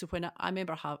on to me. So when I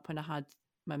remember when I had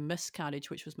my miscarriage,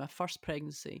 which was my first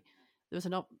pregnancy, there was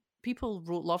enough people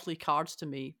wrote lovely cards to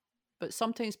me, but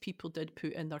sometimes people did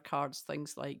put in their cards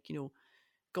things like,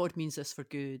 God means this for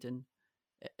good and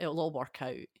it'll all work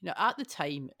out. At the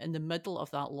time, in the middle of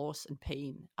that loss and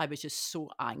pain, I was just so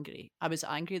angry. I was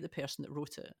angry at the person that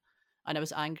wrote it, and I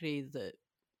was angry that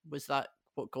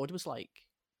what God was like,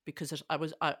 because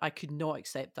I could not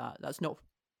accept that. That's not.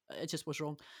 It just was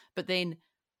wrong. But then,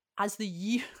 as the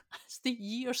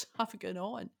years have gone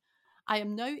on, I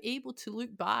am now able to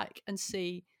look back and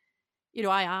say,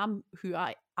 I am who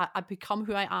I become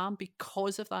who I am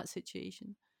because of that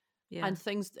situation. Yeah. And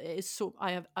things is so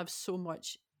I have so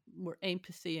much more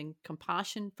empathy and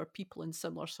compassion for people in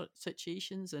similar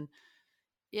situations, and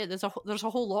yeah, there's a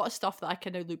whole lot of stuff that I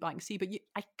can now look back and see, but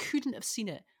I couldn't have seen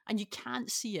it, and you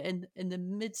can't see it in the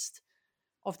midst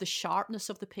of the sharpness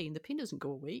of the pain. The pain doesn't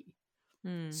go away.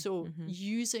 So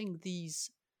using these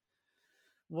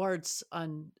words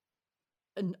and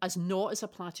as not as a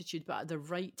platitude, but at the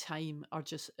right time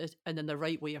and in the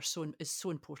right way is so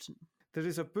important. There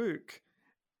is a book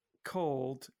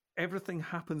called Everything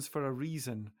Happens for a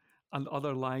Reason and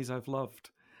Other Lies I've Loved.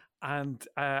 And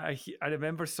I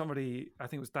remember somebody, I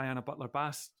think it was Diana Butler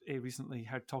Bass, recently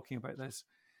heard talking about this,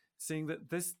 saying that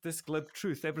this glib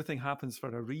truth, everything happens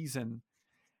for a reason,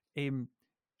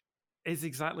 is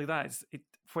exactly that.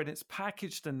 When it's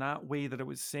packaged in that way that it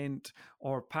was sent,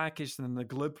 or packaged in the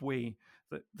glib way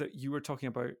that you were talking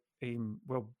about,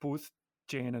 both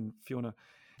Jen and Fiona,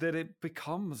 that it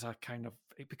becomes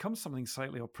something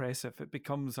slightly oppressive.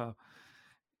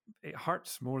 It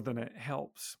hurts more than it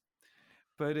helps.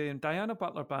 But Diana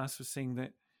Butler Bass was saying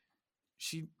that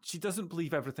she doesn't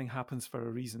believe everything happens for a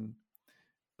reason,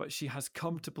 but she has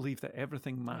come to believe that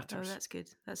everything matters. Oh, that's good.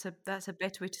 That's a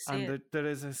better way to say it. There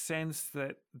is a sense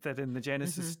that in the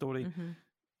Genesis story,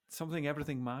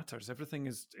 everything matters. Everything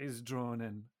is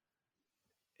drawn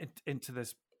into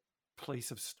this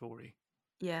place of story.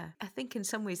 Yeah, I think in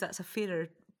some ways that's a fairer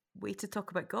way to talk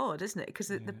about God, isn't it? Because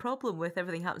the problem with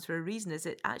everything happens for a reason is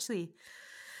it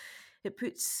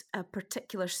puts a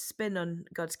particular spin on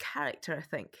God's character, I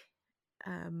think,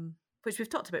 which we've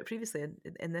talked about previously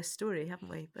in this story, haven't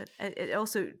we? But it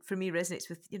also, for me, resonates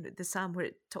with the psalm where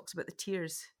it talks about the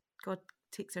tears. God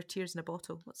takes our tears in a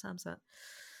bottle. What psalm's that?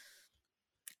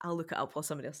 I'll look it up while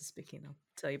somebody else is speaking. I'll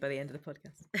tell you by the end of the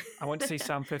podcast. I want to say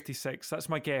Psalm 56. That's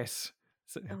my guess.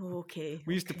 Oh, okay.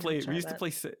 We used to play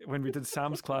when we did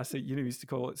Sam's class at uni. We used to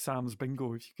call it Sam's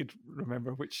Bingo. If you could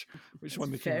remember which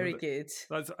one they came. Very good.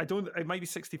 It might be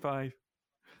 65.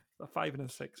 A 5 and a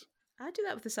 6. I do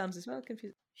that with the Psalms as well.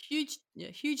 Confused.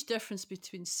 Huge difference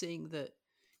between saying that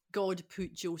God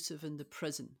put Joseph in the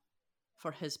prison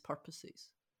for his purposes,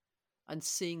 and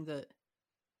saying that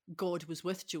God was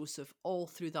with Joseph all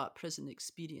through that prison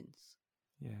experience.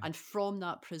 Yeah. And from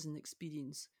that prison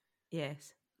experience,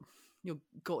 yes,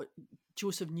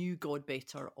 Joseph knew God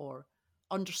better or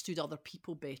understood other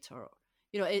people better.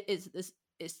 It's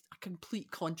a complete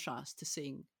contrast to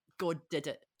saying God did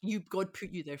it. God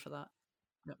put you there for that.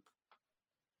 Yep.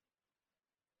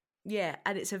 Yeah,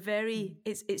 and it's a very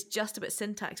it's just about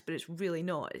syntax, but it's really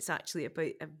not. It's actually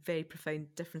about a very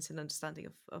profound difference in understanding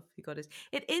of who God is.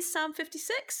 It is Psalm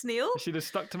 56, Neil. I should have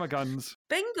stuck to my guns.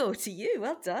 Bingo to you.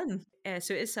 Well done.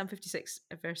 So it is Psalm 56,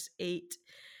 verse 8.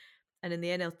 And in the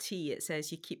NLT, it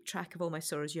says, "You keep track of all my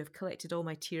sorrows. You have collected all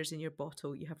my tears in your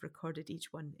bottle. You have recorded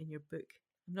each one in your book."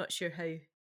 I'm not sure how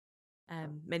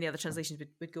many other translations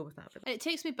would go with that. But it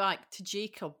takes me back to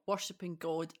Jacob worshipping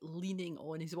God, leaning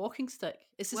on his walking stick.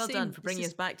 It's the well same, done for bringing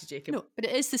us back to Jacob. No, but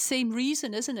it is the same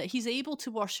reason, isn't it? He's able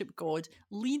to worship God,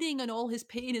 leaning on all his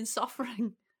pain and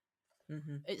suffering.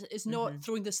 Mm-hmm. It's not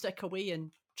throwing the stick away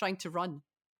and trying to run.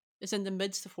 It's in the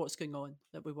midst of what's going on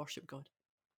that we worship God.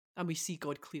 And we see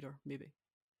God clearer, maybe.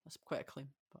 That's quite a claim.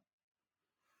 But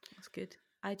that's good.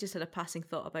 I just had a passing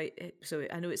thought about it. So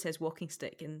I know it says walking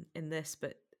stick in this,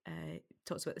 but it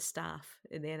talks about the staff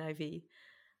in the NIV. I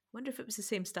wonder if it was the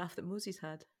same staff that Moses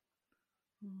had.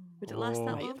 Would it last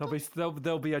that long?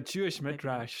 There'll be a Jewish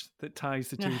midrash that ties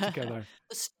the two together.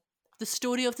 The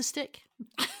story of the stick.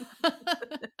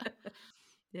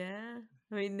 Yeah.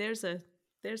 I mean, there's a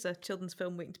children's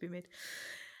film waiting to be made.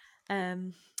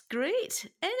 Great.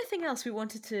 Anything else we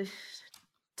wanted to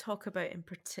talk about in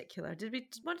particular? Did we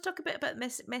want to talk a bit about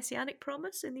messianic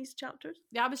promise in these chapters?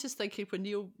 Yeah, I was just thinking when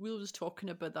Neil was talking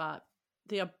about that,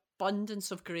 the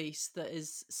abundance of grace that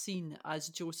is seen as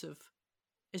Joseph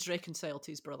is reconciled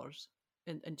to his brothers,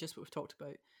 and just what we've talked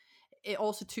about. It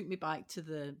also took me back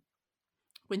to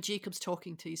when Jacob's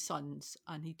talking to his sons,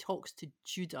 and he talks to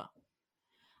Judah,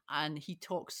 and he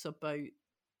talks about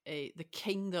the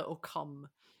king that will come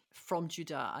from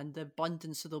Judah and the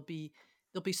abundance. So there'll be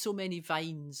so many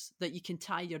vines that you can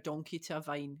tie your donkey to a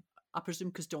vine. I presume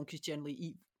because donkeys generally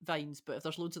eat vines, but if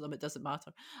there's loads of them, it doesn't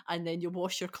matter. And then you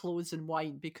wash your clothes in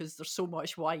wine because there's so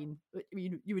much wine.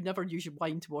 You would never use your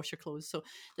wine to wash your clothes. So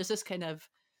there's this kind of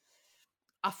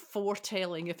a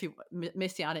foretelling, if you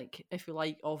messianic, if you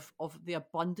like, of the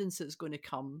abundance that's going to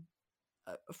come.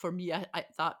 For me,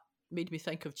 that made me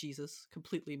think of Jesus,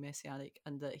 completely messianic,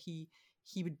 and that he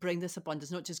would bring this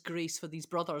abundance, not just grace for these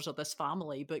brothers or this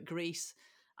family, but grace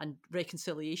and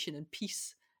reconciliation and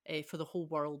peace for the whole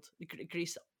world.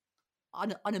 Grace,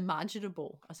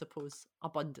 unimaginable, I suppose,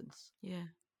 abundance. Yeah.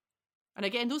 And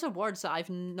again, those are words that I've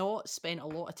not spent a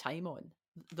lot of time on,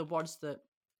 the words that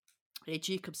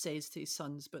Jacob says to his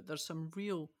sons, but there's some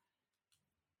real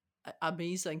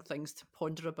amazing things to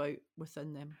ponder about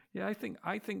within them. Yeah, I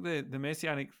think the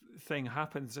messianic thing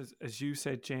happens as you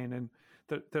said, Jen, and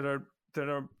there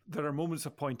are moments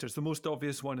of pointers. The most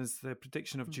obvious one is the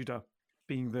prediction of Judah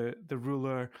being the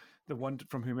ruler, the one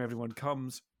from whom everyone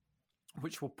comes,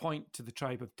 which will point to the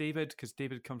tribe of David, because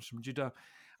David comes from Judah,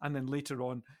 and then later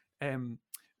on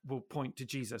will point to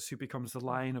Jesus, who becomes the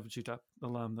Lion of Judah, the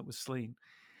Lamb that was slain.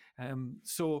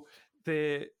 So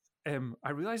I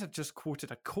realise I've just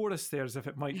quoted a chorus there as if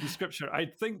it might be scripture. I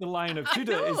think the Lion of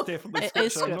Judah is definitely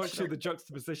scripture. I'm not sure the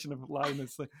juxtaposition of lion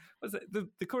is like, what's it?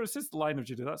 The chorus is the Lion of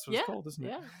Judah. That's what it's called, isn't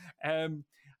it?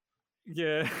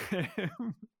 Yeah.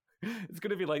 It's going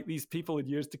to be like these people in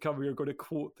years to come who are going to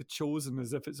quote The Chosen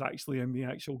as if it's actually in the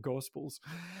actual Gospels.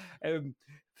 So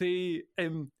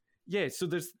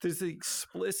there's the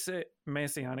explicit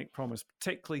messianic promise,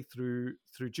 particularly through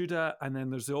Judah, and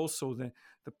then there's also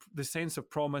the sense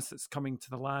of promise that's coming to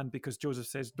the land, because Joseph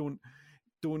says, "Don't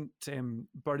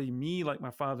bury me like my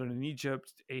father in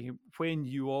Egypt. When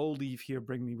you all leave here,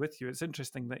 bring me with you." It's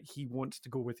interesting that he wants to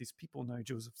go with his people now,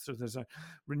 Joseph. So there's a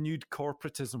renewed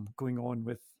corporatism going on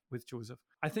with Joseph.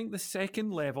 I think the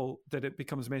second level that it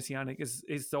becomes messianic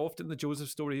is often the Joseph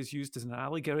story is used as an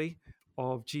allegory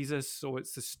of Jesus. So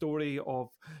it's the story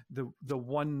of the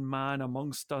one man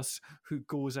amongst us who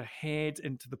goes ahead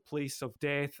into the place of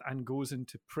death and goes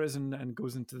into prison and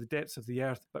goes into the depths of the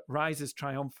earth, but rises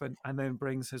triumphant and then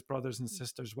brings his brothers and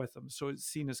sisters with him. So it's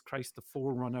seen as Christ the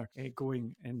forerunner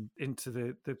going into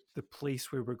the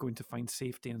place where we're going to find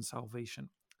safety and salvation.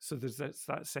 So there's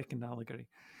that second allegory.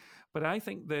 But I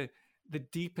think the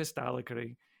deepest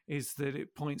allegory is that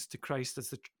it points to Christ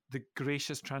as the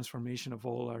gracious transformation of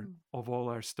all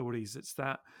our stories. It's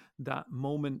that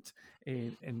moment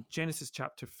in Genesis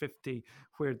chapter 50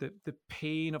 where the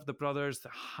pain of the brothers, the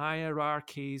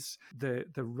hierarchies, the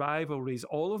rivalries,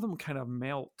 all of them kind of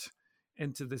melt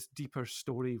into this deeper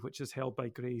story which is held by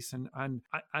grace. And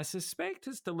I suspect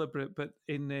it's deliberate, but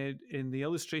in the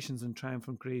illustrations in Triumph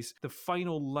of Grace, the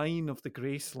final line of the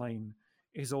grace line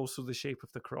is also the shape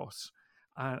of the cross.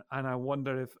 And I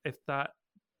wonder if that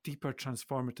deeper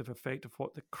transformative effect of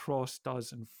what the cross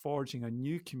does in forging a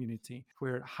new community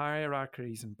where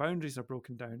hierarchies and boundaries are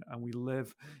broken down and we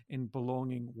live in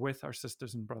belonging with our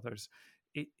sisters and brothers,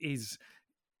 it is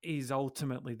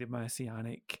ultimately the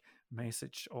messianic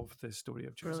message of the story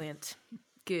of Joseph. Brilliant.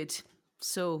 Good.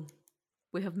 So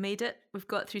we have made it. We've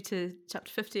got through to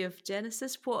chapter 50 of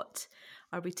Genesis. What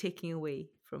are we taking away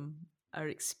from our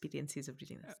experiences of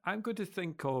reading this? I'm going to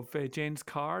think of Jen's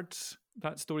cards,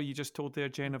 that story you just told there,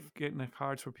 Jen, of getting the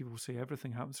cards where people say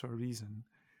everything happens for a reason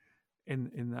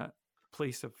in that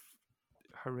place of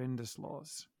horrendous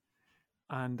loss,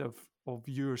 and of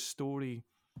your story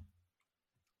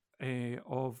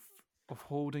of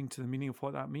holding to the meaning of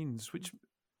what that means, which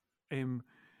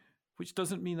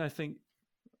doesn't mean, I think,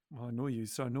 well, I know you,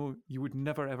 so I know you would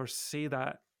never ever say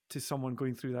that to someone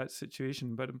going through that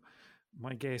situation, but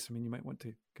my guess, I mean, you might want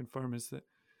to confirm, is that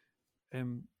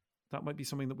that might be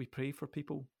something that we pray for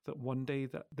people, that one day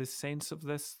that this sense of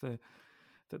this, that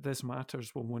this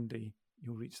matters, will one day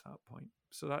you'll reach that point.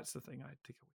 So that's the thing I'd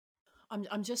take away.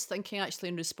 I'm just thinking, actually,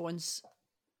 in response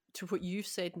to what you've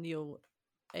said, Neil,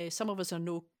 some of us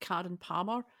know Karen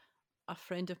Palmer, a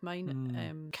friend of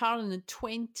mine. Karen,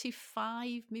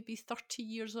 25, maybe 30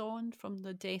 years on from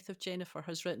the death of Jennifer,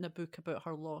 has written a book about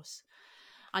her loss.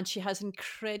 And she has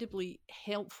incredibly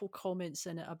helpful comments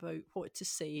in it about what to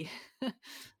say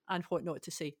and what not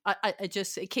to say.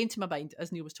 It came to my mind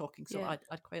as Neil was talking, so Yeah.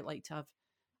 I'd quite like to have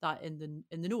that in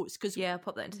the notes, because Yeah, I'll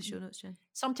pop that into the show notes, Jen.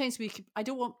 sometimes I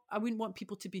wouldn't want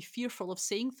people to be fearful of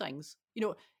saying things. You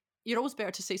know, you're always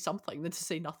better to say something than to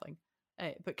say nothing.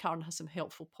 But Karen has some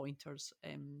helpful pointers,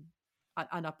 and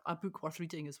a book worth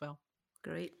reading as well,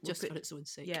 Great. just for its own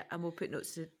sake. Yeah, and we'll put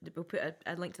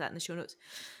a link to that in the show notes.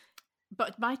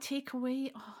 But my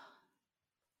takeaway,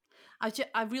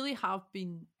 I really have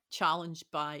been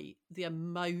challenged by the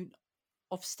amount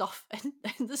of stuff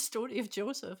in the story of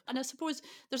Joseph. And I suppose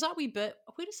there's that wee bit,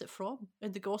 where is it from?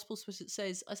 In the Gospels, which it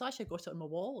says, I've actually got it on my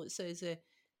wall, it says there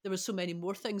were so many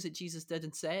more things that Jesus did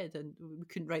and said, and we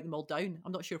couldn't write them all down.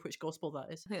 I'm not sure which Gospel that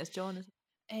is. I think that's John, isn't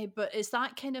it? But it's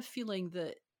that kind of feeling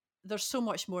that there's so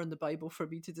much more in the Bible for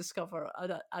me to discover.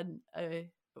 And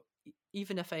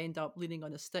even if I end up leaning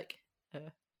on a stick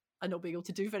and not being able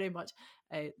to do very much,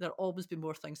 there'll always be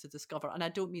more things to discover. And I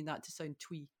don't mean that to sound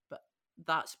twee, but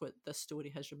that's what this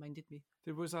story has reminded me.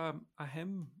 There was a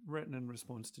hymn written in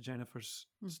response to Jennifer's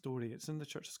story. It's in the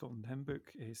Church of Scotland hymn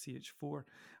book, CH4,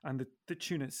 and the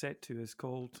tune it's set to is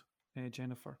called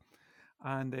Jennifer,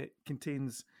 and it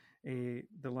contains the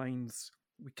lines,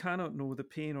 "We cannot know the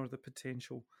pain or the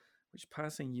potential which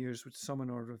passing years would summon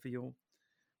or reveal,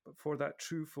 but for that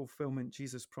true fulfillment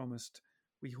Jesus promised,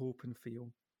 we hope and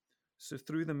feel. So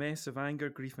through the mess of anger,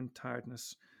 grief and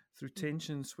tiredness, through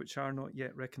tensions which are not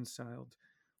yet reconciled,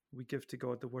 we give to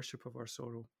God the worship of our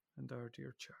sorrow and our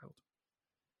dear child."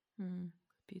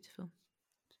 Beautiful.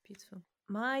 It's beautiful.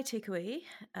 My takeaway,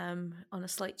 on a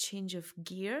slight change of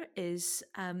gear, is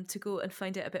to go and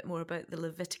find out a bit more about the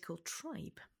Levitical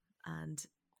tribe and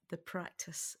the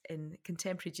practice in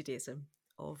contemporary Judaism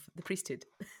of the priesthood.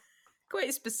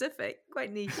 Quite specific,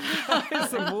 quite niche.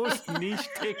 It's the most niche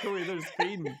takeaway there's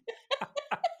been.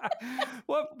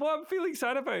 What I'm feeling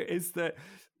sad about is that,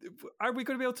 are we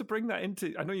going to be able to bring that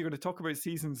into, I know you're going to talk about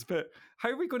seasons, but how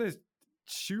are we going to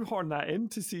shoehorn that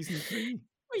into season 3?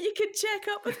 Well, you can check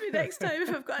up with me next time if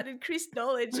I've got an increased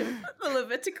knowledge of the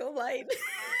Levitical line.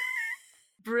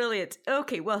 Brilliant.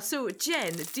 Okay, well, so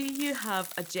Jen, do you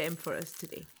have a gem for us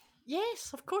today?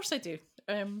 Yes, of course I do.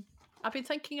 I've been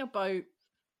thinking about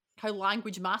how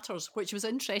language matters, which was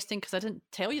interesting because I didn't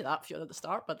tell you that, Fiona, at the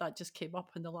start, but that just came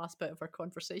up in the last bit of our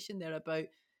conversation there about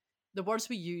the words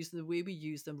we use, the way we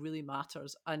use them really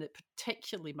matters, and it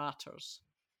particularly matters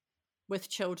with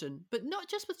children, but not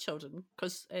just with children,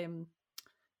 because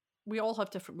we all have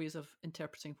different ways of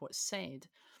interpreting what's said.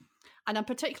 And I'm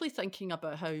particularly thinking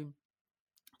about how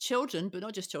children, but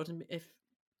not just children,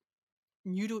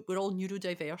 we're all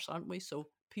neurodiverse, aren't we? So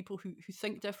people who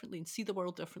think differently and see the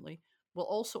world differently will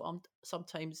also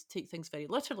sometimes take things very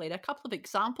literally. And a couple of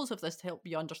examples of this to help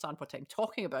you understand what I'm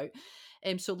talking about.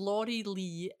 So Laurie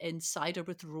Lee in Cider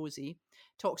with Rosie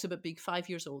talks about being 5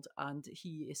 years old, and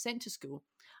he is sent to school,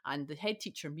 and the head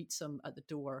teacher meets him at the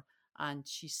door, and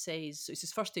she says, so it's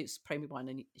his first day, it's primary 1,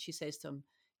 and she says to him,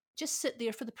 "Just sit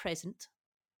there for the present."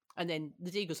 And then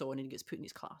the day goes on and he gets put in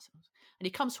his class. And he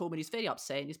comes home and he's very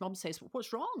upset, and his mum says, "Well,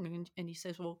 what's wrong?" And he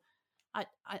says, "Well,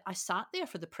 I sat there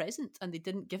for the present and they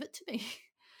didn't give it to me."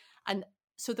 And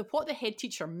so what the head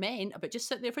teacher meant about just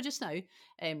sit there for just now,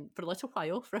 for a little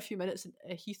while, for a few minutes,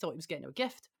 he thought he was getting a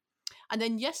gift. And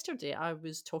then yesterday I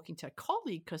was talking to a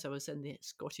colleague because I was in the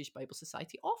Scottish Bible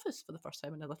Society office for the first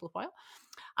time in a little while.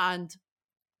 And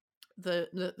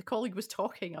the colleague was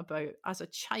talking about, as a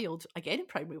child, again in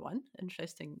primary 1,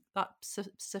 interesting, that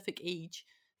specific age,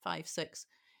 5, 6,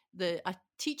 a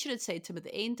teacher had said to him at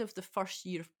the end of the first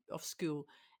year of school,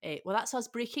 "Well, that's us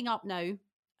breaking up now,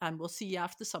 and we'll see you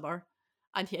after the summer."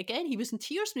 And he was in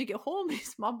tears when he got home.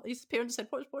 His parents said,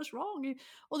 "What's wrong?"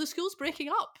 "Oh, the school's breaking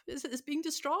up. It's being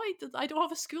destroyed. I don't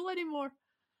have a school anymore."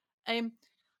 And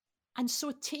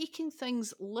so taking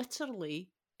things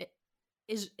literally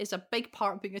is a big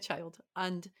part of being a child,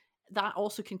 and that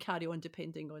also can carry on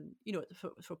depending on,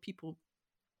 for people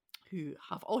who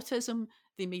have autism,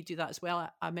 they may do that as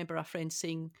well. I remember a friend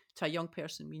saying to a young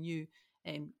person we knew,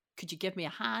 "Could you give me a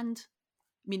hand?"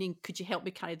 Meaning, could you help me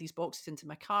carry these boxes into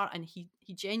my car? And he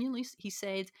genuinely, he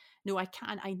said, "No, I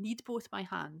can't. I need both my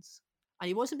hands." And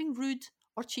he wasn't being rude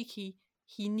or cheeky.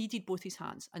 He needed both his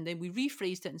hands. And then we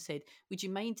rephrased it and said, "Would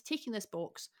you mind taking this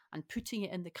box and putting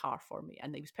it in the car for me?"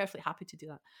 And he was perfectly happy to do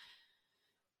that.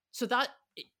 So that,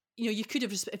 you could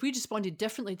have, if we responded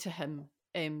differently to him,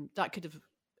 that could have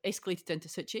escalated into a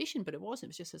situation, but it wasn't. It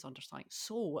was just his understanding.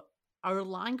 So our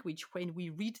language, when we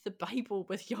read the Bible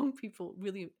with young people,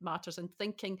 really matters, and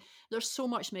thinking there's so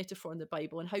much metaphor in the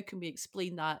Bible, and how can we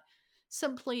explain that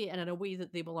simply and in a way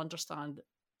that they will understand.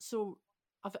 So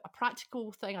a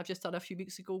practical thing I've just done a few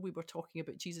weeks ago. We were talking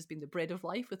about Jesus being the bread of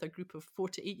life with a group of 4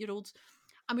 to 8 year olds,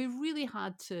 and we really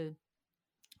had to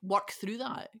work through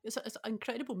that. It's an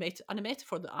incredible and a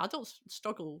metaphor that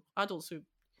adults who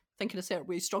think in a certain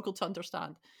way struggle to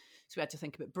understand. So we had to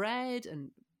think about bread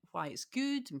and why it's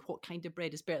good, and what kind of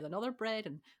bread is better than other bread,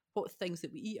 and what things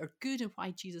that we eat are good, and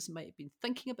why Jesus might have been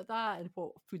thinking about that, and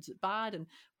what foods are bad, and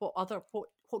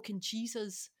what can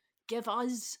Jesus give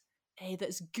us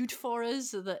that's good for us,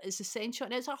 that is essential.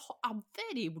 And it's a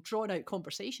very drawn out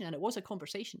conversation, and it was a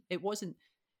conversation. It wasn't,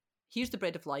 here's the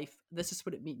bread of life, this is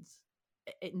what it means.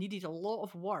 It needed a lot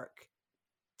of work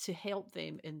to help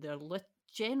them in their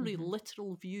generally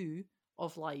literal view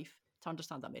of life to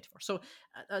understand that metaphor. So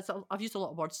I've used a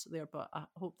lot of words there, but I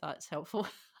hope that's helpful.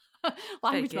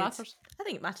 Language matters. I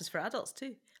think it matters for adults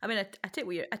too. I mean, I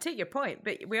take your point,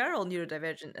 but we are all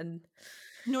neurodivergent, and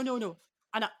no.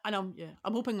 And I'm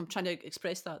hoping I'm trying to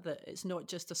express that it's not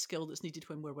just a skill that's needed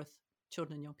when we're with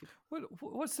children and young people.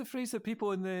 What's the phrase that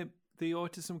people in the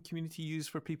autism community use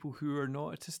for people who are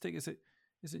not autistic? Is it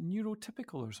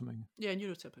neurotypical or something? Yeah,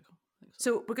 neurotypical.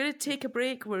 So we're going to take a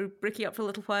break. We're breaking up for a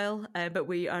little while, but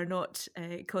we are not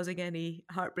causing any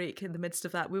heartbreak in the midst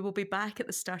of that. We will be back at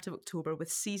the start of October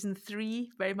with season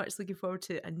 3. Very much looking forward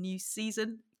to a new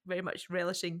season. Very much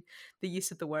relishing the use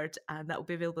of the word, and that will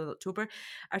be available in October.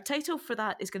 Our title for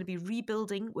that is going to be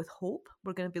Rebuilding with Hope.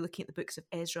 We're going to be looking at the books of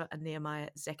Ezra and Nehemiah,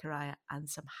 Zechariah, and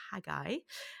some Haggai,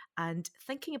 and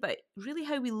thinking about really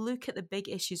how we look at the big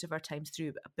issues of our times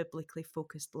through a biblically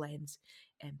focused lens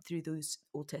through those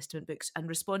Old Testament books, and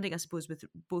responding, I suppose, with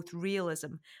both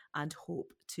realism and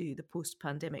hope to the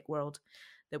post-pandemic world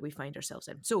that we find ourselves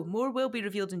in. So more will be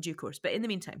revealed in due course. But in the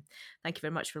meantime, thank you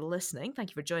very much for listening. Thank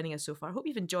you for joining us so far. I hope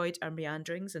you've enjoyed our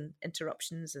meanderings and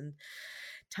interruptions and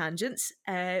tangents.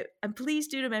 And please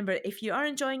do remember, if you are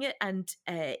enjoying it and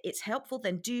it's helpful,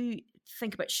 then do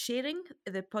think about sharing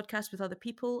the podcast with other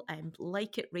people, and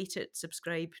like it, rate it,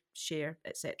 subscribe, share,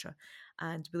 etc.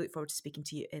 And we look forward to speaking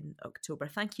to you in October.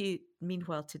 Thank you,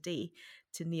 meanwhile, today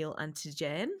to Neil and to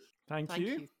Jen. Thank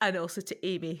you. And also to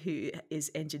Amy, who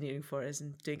is engineering for us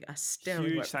and doing a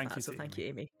sterling work with that. So thank you,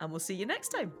 Amy. And we'll see you next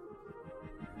time.